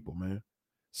scamming people, man.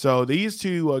 So these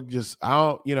two are just,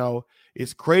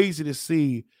 it's crazy to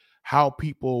see how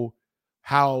the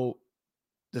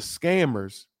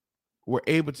scammers were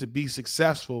able to be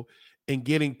successful in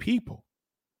getting people,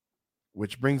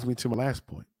 which brings me to my last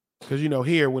point. Because,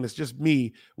 here, when it's just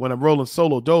me, when I'm rolling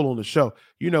solo dolo on the show,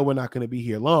 we're not going to be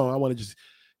here long. I want to just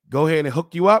go ahead and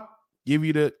hook you up, give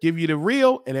you the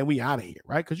real, and then we out of here,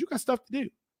 right? Because you got stuff to do.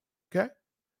 Okay.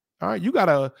 All right. You got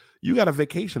a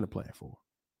vacation to plan for.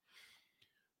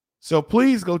 So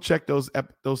please go check those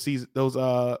seasons,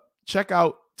 check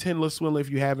out Tindler Swindler if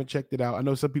you haven't checked it out. I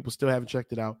know some people still haven't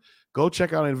checked it out. Go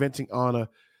check out Inventing Anna.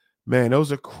 Man,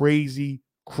 those are crazy,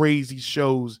 crazy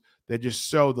shows that just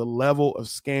show the level of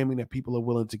scamming that people are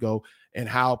willing to go and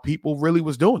how people really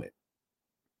was doing it.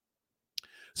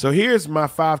 So here's my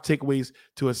 5 takeaways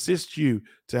to assist you,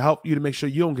 to help you to make sure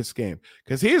you don't get scammed.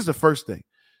 Because here's the first thing.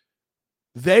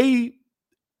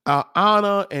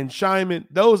 Anna and Shyman,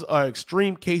 those are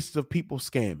extreme cases of people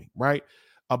scamming, right?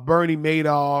 A Bernie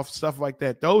Madoff, stuff like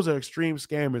that. Those are extreme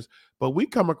scammers. But we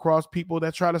come across people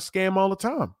that try to scam all the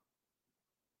time.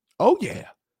 Oh, yeah.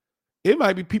 It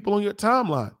might be people on your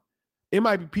timeline. It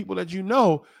might be people that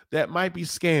that might be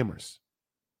scammers.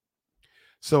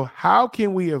 So how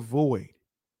can we avoid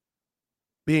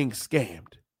being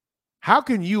scammed? How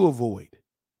can you avoid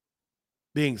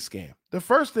being scammed? The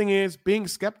first thing is being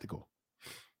skeptical.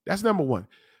 That's number one.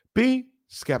 Be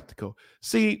skeptical.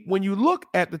 See, when you look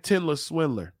at the Tindler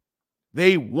Swindler,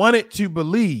 they wanted to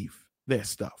believe their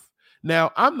stuff.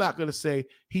 Now, I'm not going to say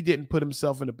he didn't put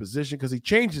himself in a position, because he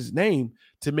changed his name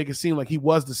to make it seem like he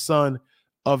was the son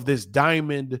of this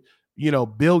diamond,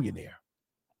 billionaire.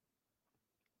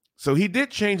 So he did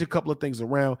change a couple of things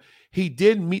around. He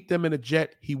did meet them in a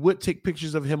jet. He would take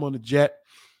pictures of him on the jet.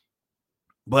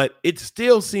 But it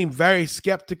still seemed very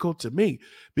skeptical to me,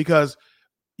 because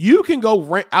you can go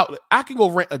rent out. I can go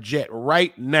rent a jet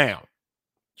right now.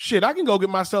 Shit, I can go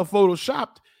get myself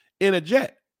photoshopped in a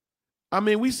jet. I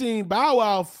mean, we seen Bow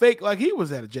Wow fake like he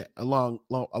was at a jet a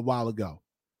while ago.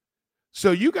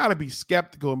 So you got to be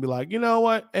skeptical and be like, you know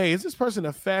what? Hey, is this person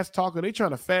a fast talker? Are they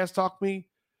trying to fast talk me?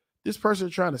 This person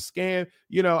is trying to scam.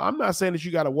 I'm not saying that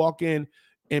you got to walk in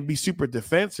and be super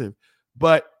defensive,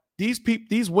 but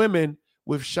these women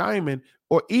with Shyman,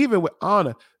 or even with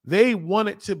Anna, they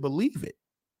wanted to believe it.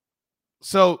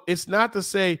 So it's not to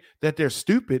say that they're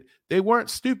stupid. They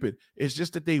weren't stupid. It's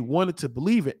just that they wanted to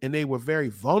believe it, and they were very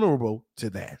vulnerable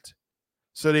to that.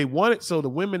 So the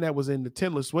women that was in the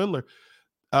Tindler Swindler,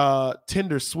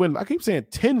 Tinder Swindler, I keep saying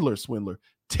Tindler Swindler,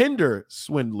 Tinder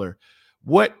Swindler.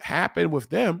 What happened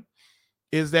with them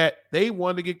is that they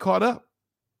wanted to get caught up.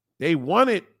 They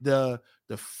wanted the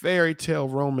fairy tale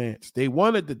romance. They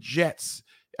wanted the jets.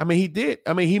 I mean, he did.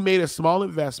 I mean, he made a small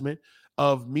investment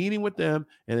of meeting with them,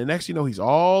 and the next you know, he's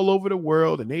all over the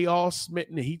world and they all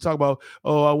smitten, and he talk about,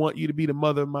 oh, I want you to be the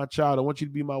mother of my child, I want you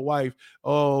to be my wife,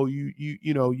 oh,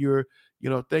 you're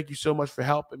thank you so much for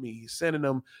helping me. He's sending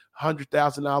them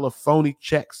 $100,000 phony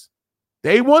checks.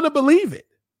 They want to believe it.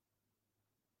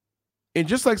 And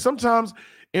just like sometimes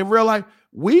in real life,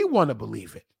 we want to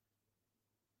believe it.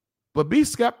 But be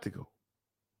skeptical.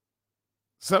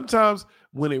 Sometimes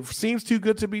when it seems too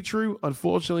good to be true,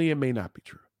 unfortunately, it may not be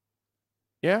true.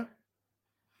 Yeah?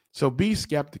 So be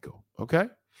skeptical, okay?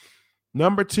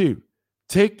 Number 2,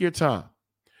 take your time.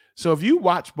 So if you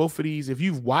watch both of these, if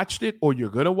you've watched it or you're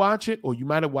going to watch it, or you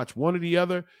might have watched one or the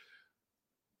other,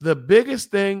 the biggest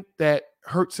thing that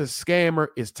hurts a scammer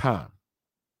is time.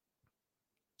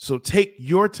 So take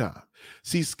your time.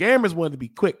 See, scammers want to be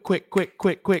quick.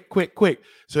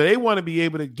 So they want to be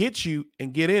able to get you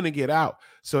and get in and get out.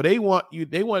 So they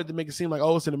wanted to make it seem like,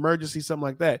 oh, it's an emergency, something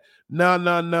like that.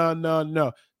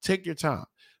 No. Take your time.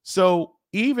 So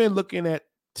even looking at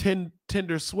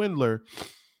Tinder Swindler,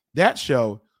 that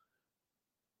show,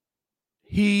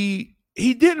 he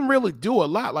didn't really do a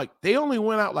lot. Like, they only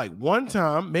went out like one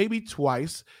time, maybe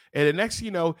twice. And the next,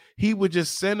 he would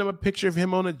just send them a picture of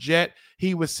him on a jet.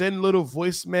 He would send little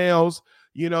voicemails,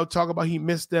 talk about he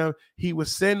missed them. He would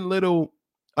send little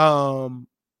geotags.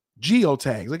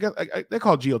 They're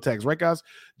called geotags, right, guys?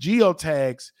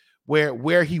 Geotags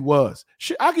where he was.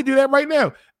 Shit, I could do that right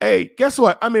now. Hey, guess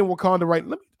what? I'm in Wakanda right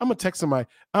now. I'm going to text somebody.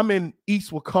 I'm in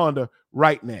East Wakanda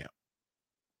right now.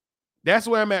 That's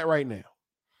where I'm at right now.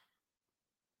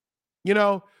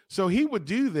 So he would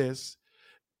do this,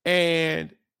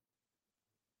 and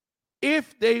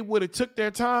if they would have took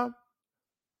their time,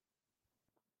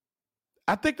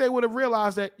 I think they would have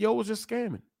realized that yo was just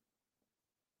scamming.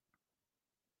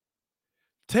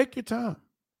 Take your time.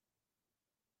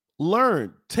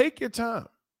 Learn. Take your time.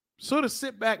 Sort of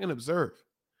sit back and observe.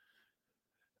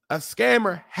 A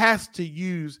scammer has to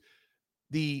use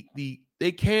they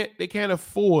can't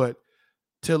afford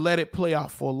to let it play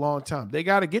out for a long time. They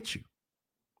got to get you.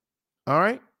 All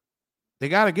right? They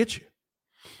got to get you.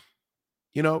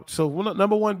 So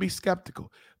number 1, be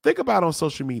skeptical. Think about on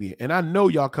social media, and I know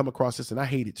y'all come across this, and I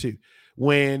hate it too.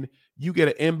 When you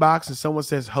get an inbox and someone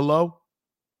says hello,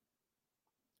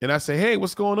 and I say, hey,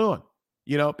 what's going on?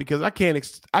 Because I can't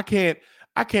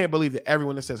believe that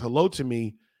everyone that says hello to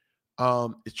me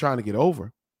is trying to get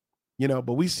over.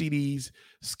 But we see these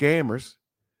scammers.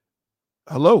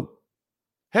 Hello.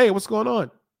 Hey, what's going on?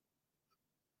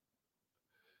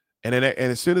 And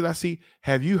as soon as I see,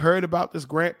 have you heard about this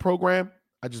grant program?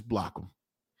 I just block them.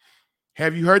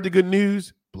 Have you heard the good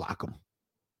news? Block them.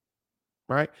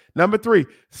 Right? Number 3,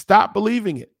 stop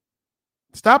believing it.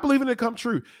 Stop believing it come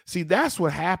true. See, that's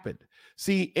what happened.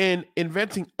 See, in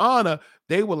Inventing Anna,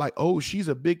 they were like, oh, she's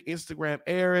a big Instagram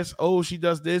heiress. Oh, she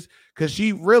does this. Because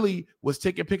she really was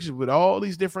taking pictures with all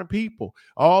these different people,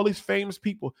 all these famous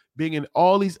people being in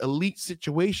all these elite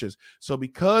situations. So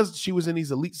because she was in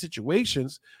these elite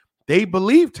situations, they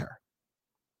believed her.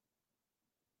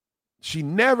 She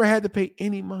never had to pay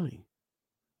any money.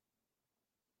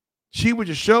 She would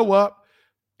just show up,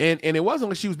 and it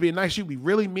wasn't like she was being nice. She would be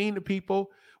really mean to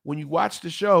people. When you watch the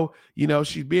show,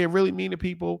 she's being really mean to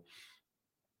people.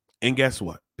 And guess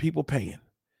what? People paying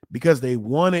because they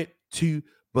wanted to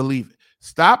believe it.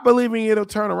 Stop believing it'll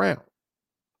turn around.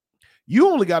 You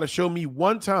only got to show me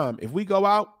one time. If we go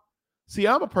out, see,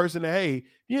 I'm a person that, hey,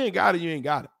 you ain't got it, you ain't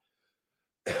got it.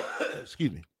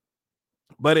 Excuse me.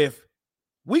 But if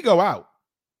we go out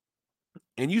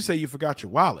and you say you forgot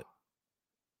your wallet,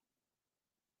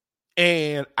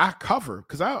 and I cover,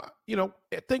 because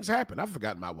things happen. I've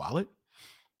forgotten my wallet.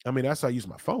 I mean, that's how I use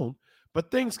my phone,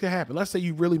 but things can happen. Let's say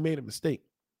you really made a mistake.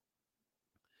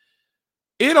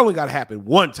 It only got to happen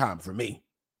one time for me.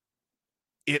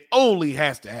 It only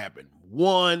has to happen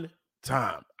one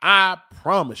time. I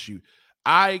promise you.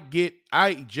 I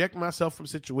eject myself from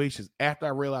situations after I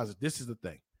realize that this is the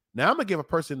thing. Now, I'm going to give a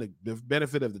person the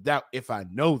benefit of the doubt if I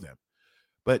know them,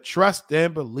 but trust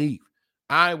and believe.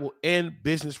 I will end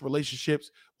business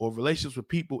relationships or relationships with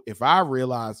people if I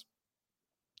realize,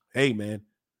 hey, man,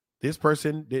 this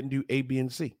person didn't do A, B,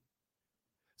 and C.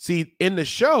 See, in the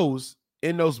shows,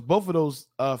 in both of those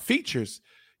features,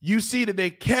 you see that they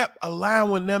kept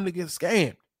allowing them to get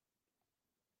scammed.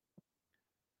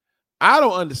 I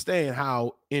don't understand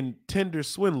how in Tinder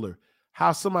Swindler,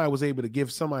 how somebody was able to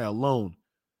give somebody a loan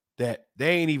that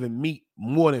they ain't even meet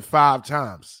more than 5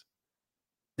 times.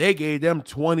 They gave them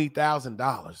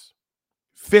 $20,000,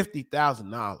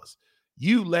 $50,000.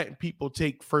 You letting people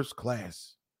take first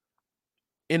class.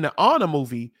 In the Anna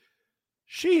movie,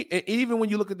 even when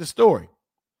you look at the story,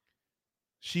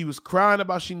 She was crying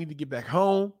about she needed to get back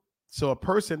home. So a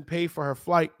person paid for her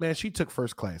flight. Man, she took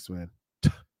first class, man.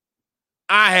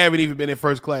 I haven't even been in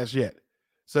first class yet.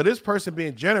 So this person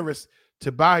being generous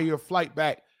to buy your flight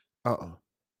back,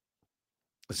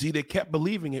 See, they kept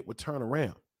believing it would turn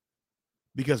around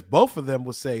because both of them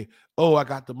would say, oh, I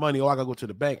got the money. Oh, I got to go to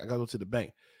the bank. I got to go to the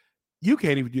bank. You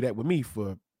can't even do that with me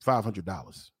for $500,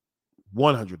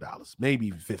 $100, maybe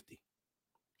even $50.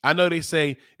 I know they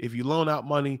say if you loan out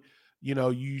money,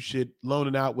 you should loan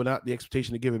it out without the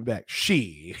expectation of giving back.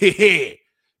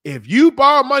 If you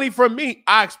borrow money from me,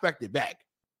 I expect it back.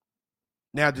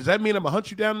 Now, does that mean I'm going to hunt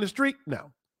you down in the street?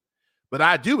 No. But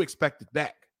I do expect it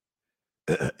back.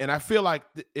 And I feel like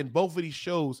in both of these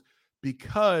shows,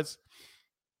 because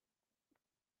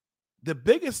the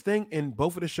biggest thing in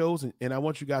both of the shows, and I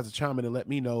want you guys to chime in and let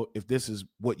me know if this is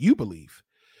what you believe,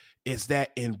 is that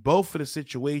in both of the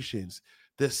situations,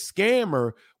 the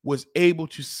scammer was able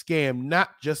to scam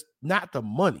not the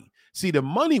money. See, the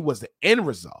money was the end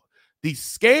result. The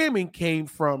scamming came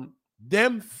from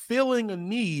them filling a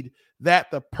need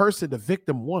that the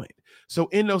victim wanted. So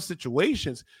in those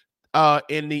situations,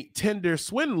 in the Tinder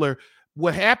swindler,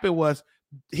 what happened was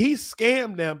he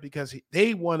scammed them because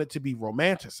they wanted to be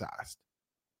romanticized.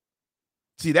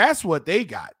 See, that's what they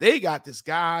got. They got this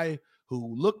guy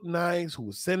who looked nice, who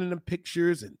was sending them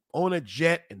pictures and on a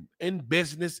jet and in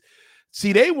business.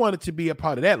 See, they wanted to be a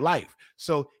part of that life.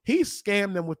 So he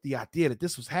scammed them with the idea that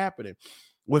this was happening.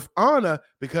 With Anna,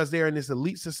 because they're in this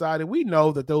elite society, we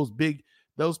know that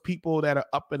those people that are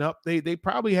up and up, they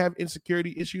probably have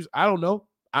insecurity issues. I don't know.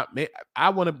 I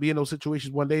want to be in those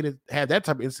situations one day to have that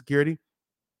type of insecurity,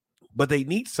 but they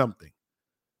need something,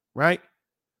 right?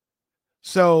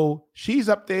 So she's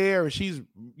up there and she's,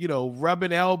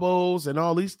 rubbing elbows and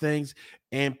all these things.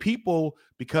 And people,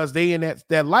 because they in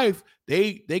that life,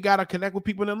 they got to connect with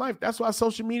people in their life. That's why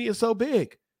social media is so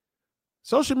big.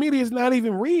 Social media is not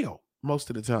even real most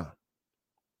of the time.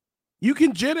 You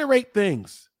can generate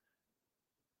things.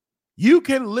 You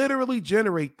can literally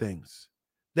generate things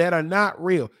that are not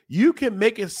real. You can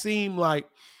make it seem like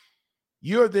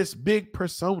you're this big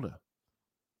persona.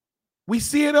 We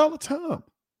see it all the time.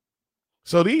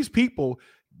 So these people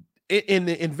in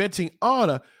inventing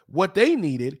Anna, what they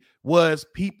needed was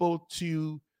people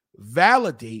to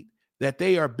validate that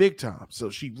they are big time. So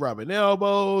she rubbing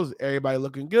elbows, everybody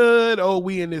looking good. Oh,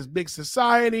 we in this big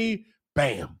society.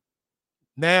 Bam.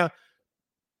 Now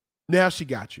she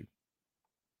got you.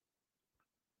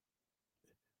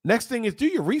 Next thing is do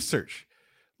your research.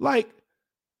 Like,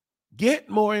 get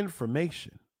more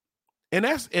information. And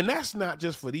that's not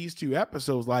just for these two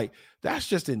episodes. Like, that's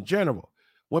just in general.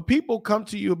 When people come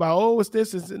to you about, oh, it's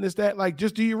this and it's that, like,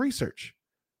 just do your research.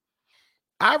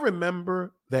 I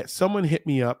remember that someone hit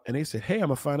me up and they said, hey,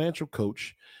 I'm a financial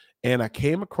coach. And I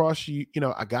came across you,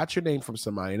 I got your name from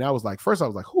somebody. And I was like, first I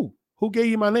was like, who gave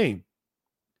you my name?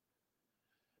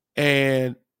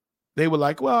 And they were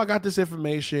like, well, I got this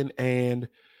information and,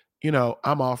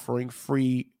 I'm offering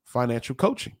free financial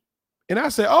coaching. And I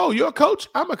said, oh, you're a coach?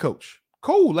 I'm a coach.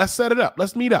 Cool. Let's set it up.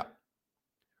 Let's meet up.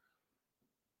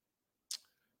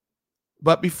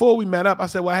 But before we met up, I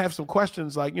said, well, I have some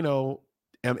questions like,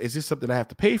 is this something I have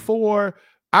to pay for?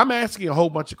 I'm asking a whole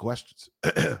bunch of questions.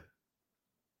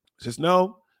 Says,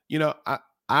 no,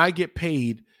 I get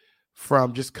paid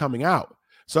from just coming out.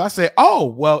 So I said, oh,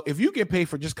 well, if you get paid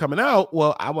for just coming out,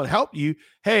 well, I want to help you.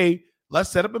 Hey, let's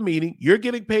set up a meeting. You're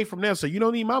getting paid from them, so you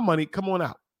don't need my money. Come on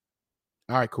out.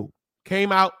 All right, cool.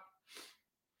 Came out.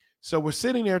 So we're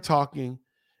sitting there talking,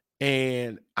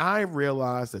 and I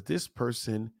realized that this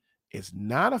person is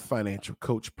not a financial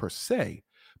coach per se,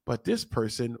 but this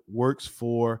person works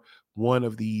for one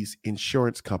of these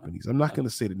insurance companies. I'm not going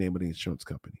to say the name of the insurance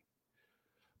company,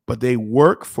 but they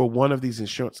work for one of these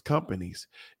insurance companies.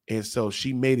 And so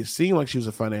she made it seem like she was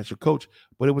a financial coach,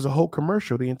 but it was a whole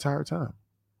commercial the entire time.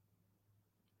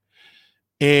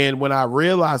 And when I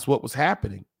realized what was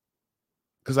happening,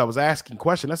 because I was asking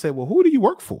questions, I said, well, who do you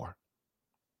work for?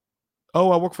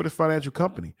 Oh, I work for this financial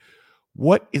company.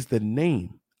 What is the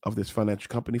name of this financial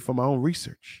company for my own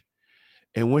research?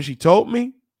 And when she told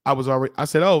me, I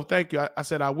said, oh, thank you. I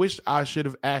said, I wish I should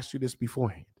have asked you this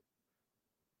beforehand.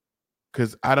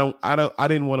 Because I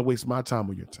didn't want to waste my time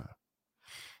or your time.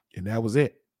 And that was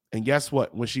it. And guess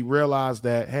what? When she realized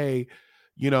that, hey,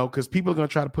 because people are going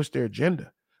to try to push their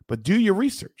agenda, but do your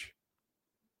research.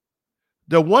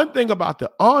 The one thing about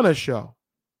the Anna show,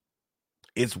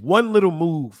 it's one little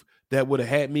move that would have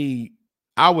had me,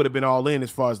 I would have been all in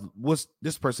as far as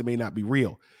this person may not be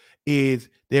real, is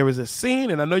there is a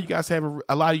scene, and I know you guys haven't,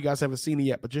 a lot of you guys haven't seen it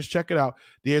yet, but just check it out.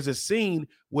 There's a scene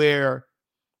where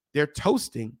they're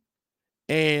toasting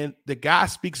and the guy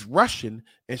speaks Russian,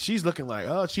 and she's looking like,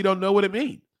 oh, she don't know what it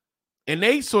means. And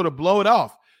they sort of blow it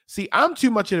off. See, I'm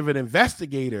too much of an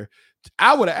investigator.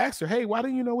 I would have asked her, hey, why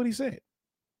didn't you know what he said?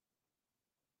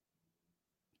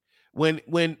 When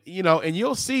you know, and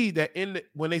you'll see that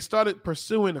when they started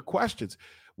pursuing the questions,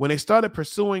 when they started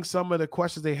pursuing some of the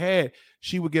questions they had,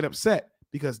 she would get upset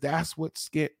because that's what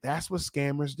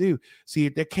scammers do. See,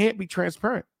 they can't be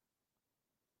transparent.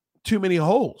 Too many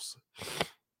holes.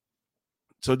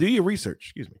 So do your research.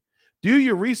 Excuse me. Do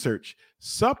your research.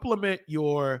 Supplement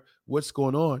your what's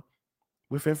going on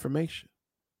with information.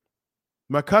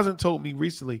 My cousin told me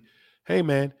recently, hey,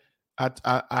 man,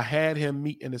 I had him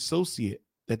meet an associate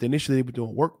that initially they were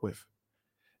doing work with.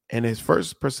 And his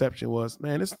first perception was,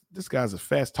 man, this guy's a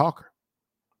fast talker.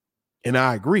 And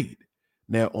I agreed.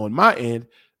 Now, on my end,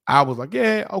 I was like,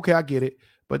 yeah, okay, I get it.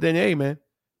 But then, hey, man,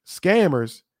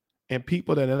 scammers and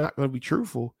people that are not going to be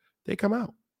truthful, they come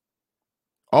out.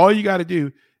 All you got to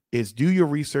do is do your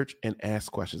research and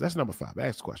ask questions. That's number 5.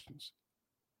 Ask questions.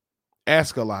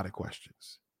 Ask a lot of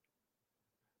questions.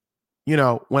 You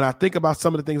know, when I think about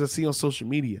some of the things I see on social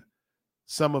media,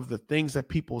 some of the things that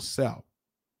people sell,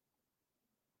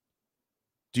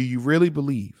 do you really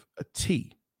believe a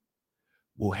tea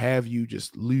will have you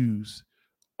just lose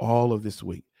all of this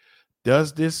weight?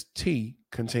 Does this tea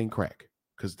contain crack?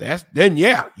 Because then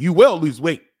you will lose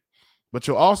weight, but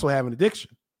you'll also have an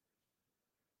addiction.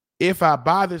 If I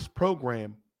buy this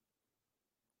program,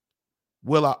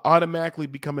 will I automatically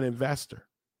become an investor?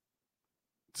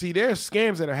 See, there's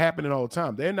scams that are happening all the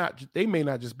time. They may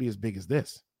not just be as big as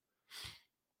this.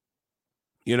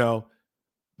 You know,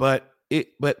 but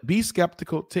be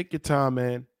skeptical. Take your time,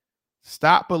 man.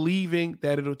 Stop believing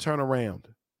that it'll turn around.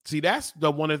 See, that's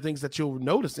one of the things that you'll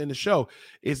notice in the show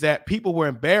is that people were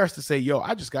embarrassed to say, yo,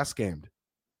 I just got scammed.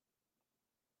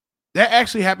 That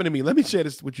actually happened to me. Let me share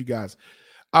this with you guys.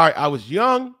 All right, I was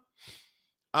young.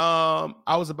 I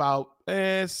was about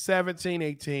 17,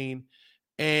 18,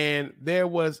 and there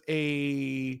was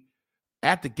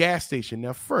at the gas station.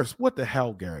 Now, first, what the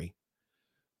hell, Gary?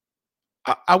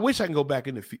 I wish I can go back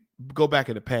in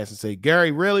the past and say,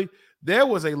 Gary, really? There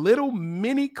was a little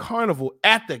mini carnival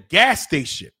at the gas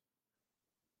station.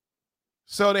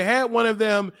 So they had one of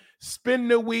them spin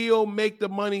the wheel, make the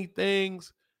money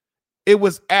things. It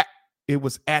was at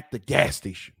the gas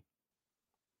station.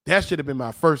 That should have been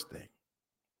my first thing.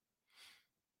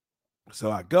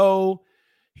 So I go.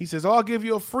 He says, oh, I'll give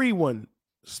you a free one.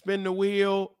 Spin the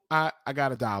wheel. I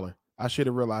got $1. I should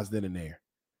have realized then and there.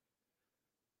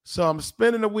 So I'm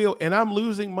spinning the wheel and I'm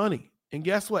losing money. And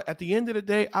guess what? At the end of the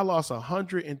day, I lost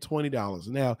 $120.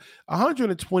 Now,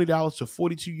 $120 to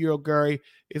 42-year-old Gary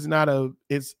is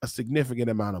it's a significant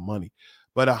amount of money.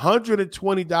 But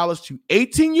 $120 to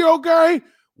 18-year-old Gary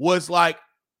was like,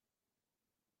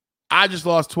 I just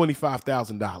lost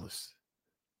 $25,000.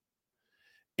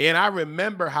 And I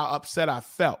remember how upset I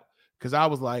felt because I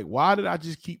was like, why did I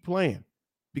just keep playing?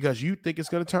 Because you think it's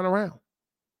going to turn around.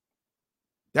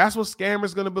 That's what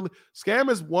scammers going to believe.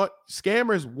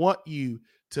 Scammers want you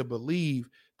to believe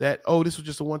that, oh, this was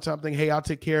just a one-time thing. Hey, I'll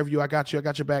take care of you. I got your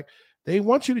back. They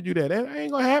want you to do that. That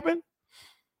ain't going to happen.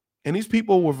 And these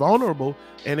people were vulnerable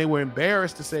and they were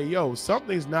embarrassed to say, yo,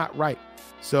 something's not right.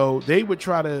 So they would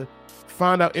try to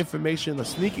find out information in a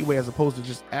sneaky way as opposed to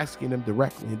just asking them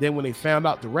directly. And then when they found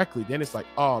out directly, then it's like,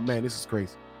 oh, man, this is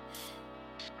crazy.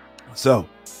 So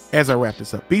as I wrap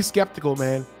this up, be skeptical,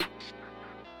 man.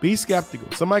 Be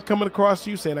skeptical. Somebody coming across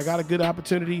you saying, I got a good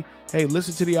opportunity. Hey,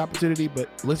 listen to the opportunity, but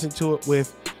listen to it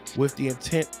with the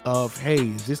intent of, hey,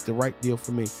 is this the right deal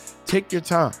for me? Take your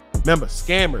time. Remember,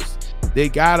 scammers,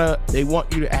 they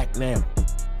want you to act now.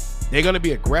 They're going to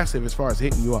be aggressive as far as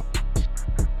hitting you up.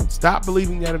 Stop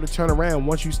believing that it'll turn around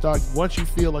once you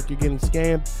feel like you're getting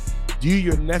scammed. Do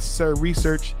your necessary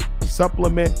research,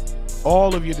 supplement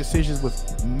all of your decisions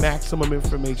with maximum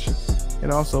information,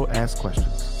 and also ask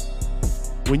questions.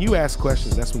 When you ask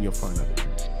questions, that's when you'll find out the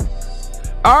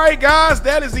truth. All right, guys,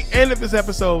 that is the end of this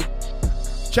episode.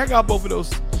 Check out both of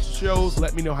those shows.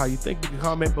 Let me know how you think. You can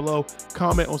comment below.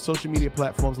 Comment on social media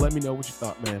platforms. Let me know what you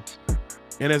thought, man.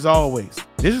 And as always,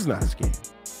 this is not a scam.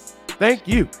 Thank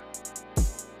you.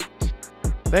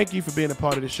 Thank you for being a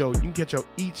part of the show. You can catch out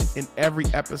each and every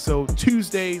episode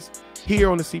Tuesdays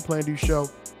here on the C Plan Do Show.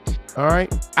 All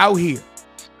right, out here.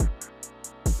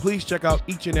 Please check out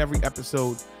each and every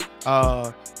episode.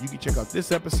 You can check out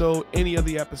this episode, any of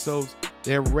the episodes.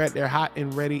 They're hot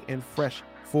and ready and fresh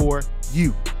for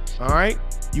you. All right.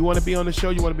 You want to be on the show?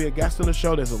 You want to be a guest on the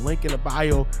show? There's a link in the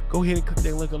bio. Go ahead and click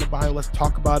that link on the bio. Let's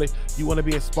talk about it. You want to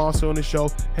be a sponsor on the show?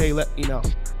 Hey, let me know.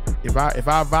 If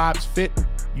our vibes fit,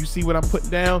 you see what I'm putting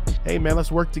down. Hey, man,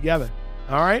 let's work together.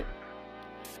 All right.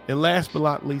 And last but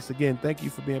not least, again, thank you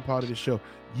for being part of the show.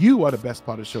 You are the best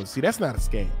part of the show. See, that's not a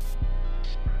scam.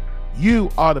 You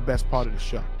are the best part of the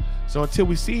show. So until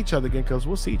we see each other again, because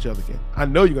we'll see each other again. I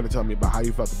know you're going to tell me about how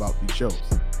you felt about these shows.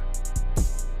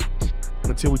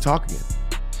 Until we talk again.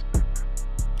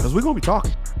 Because we're going to be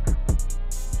talking.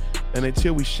 And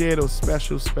until we share those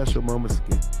special, special moments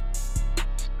again.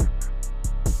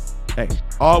 Hey,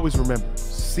 always remember,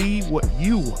 see what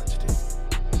you want to do.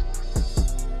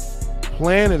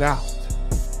 Plan it out.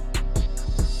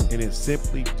 And then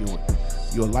simply do it.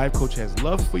 Your life coach has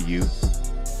love for you.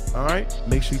 All right.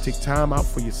 Make sure you take time out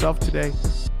for yourself today.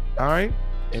 All right.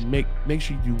 And make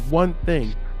sure you do one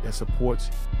thing that supports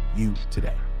you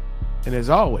today. And as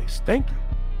always, thank you.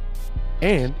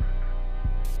 And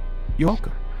you're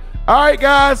welcome. All right,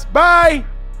 guys. Bye.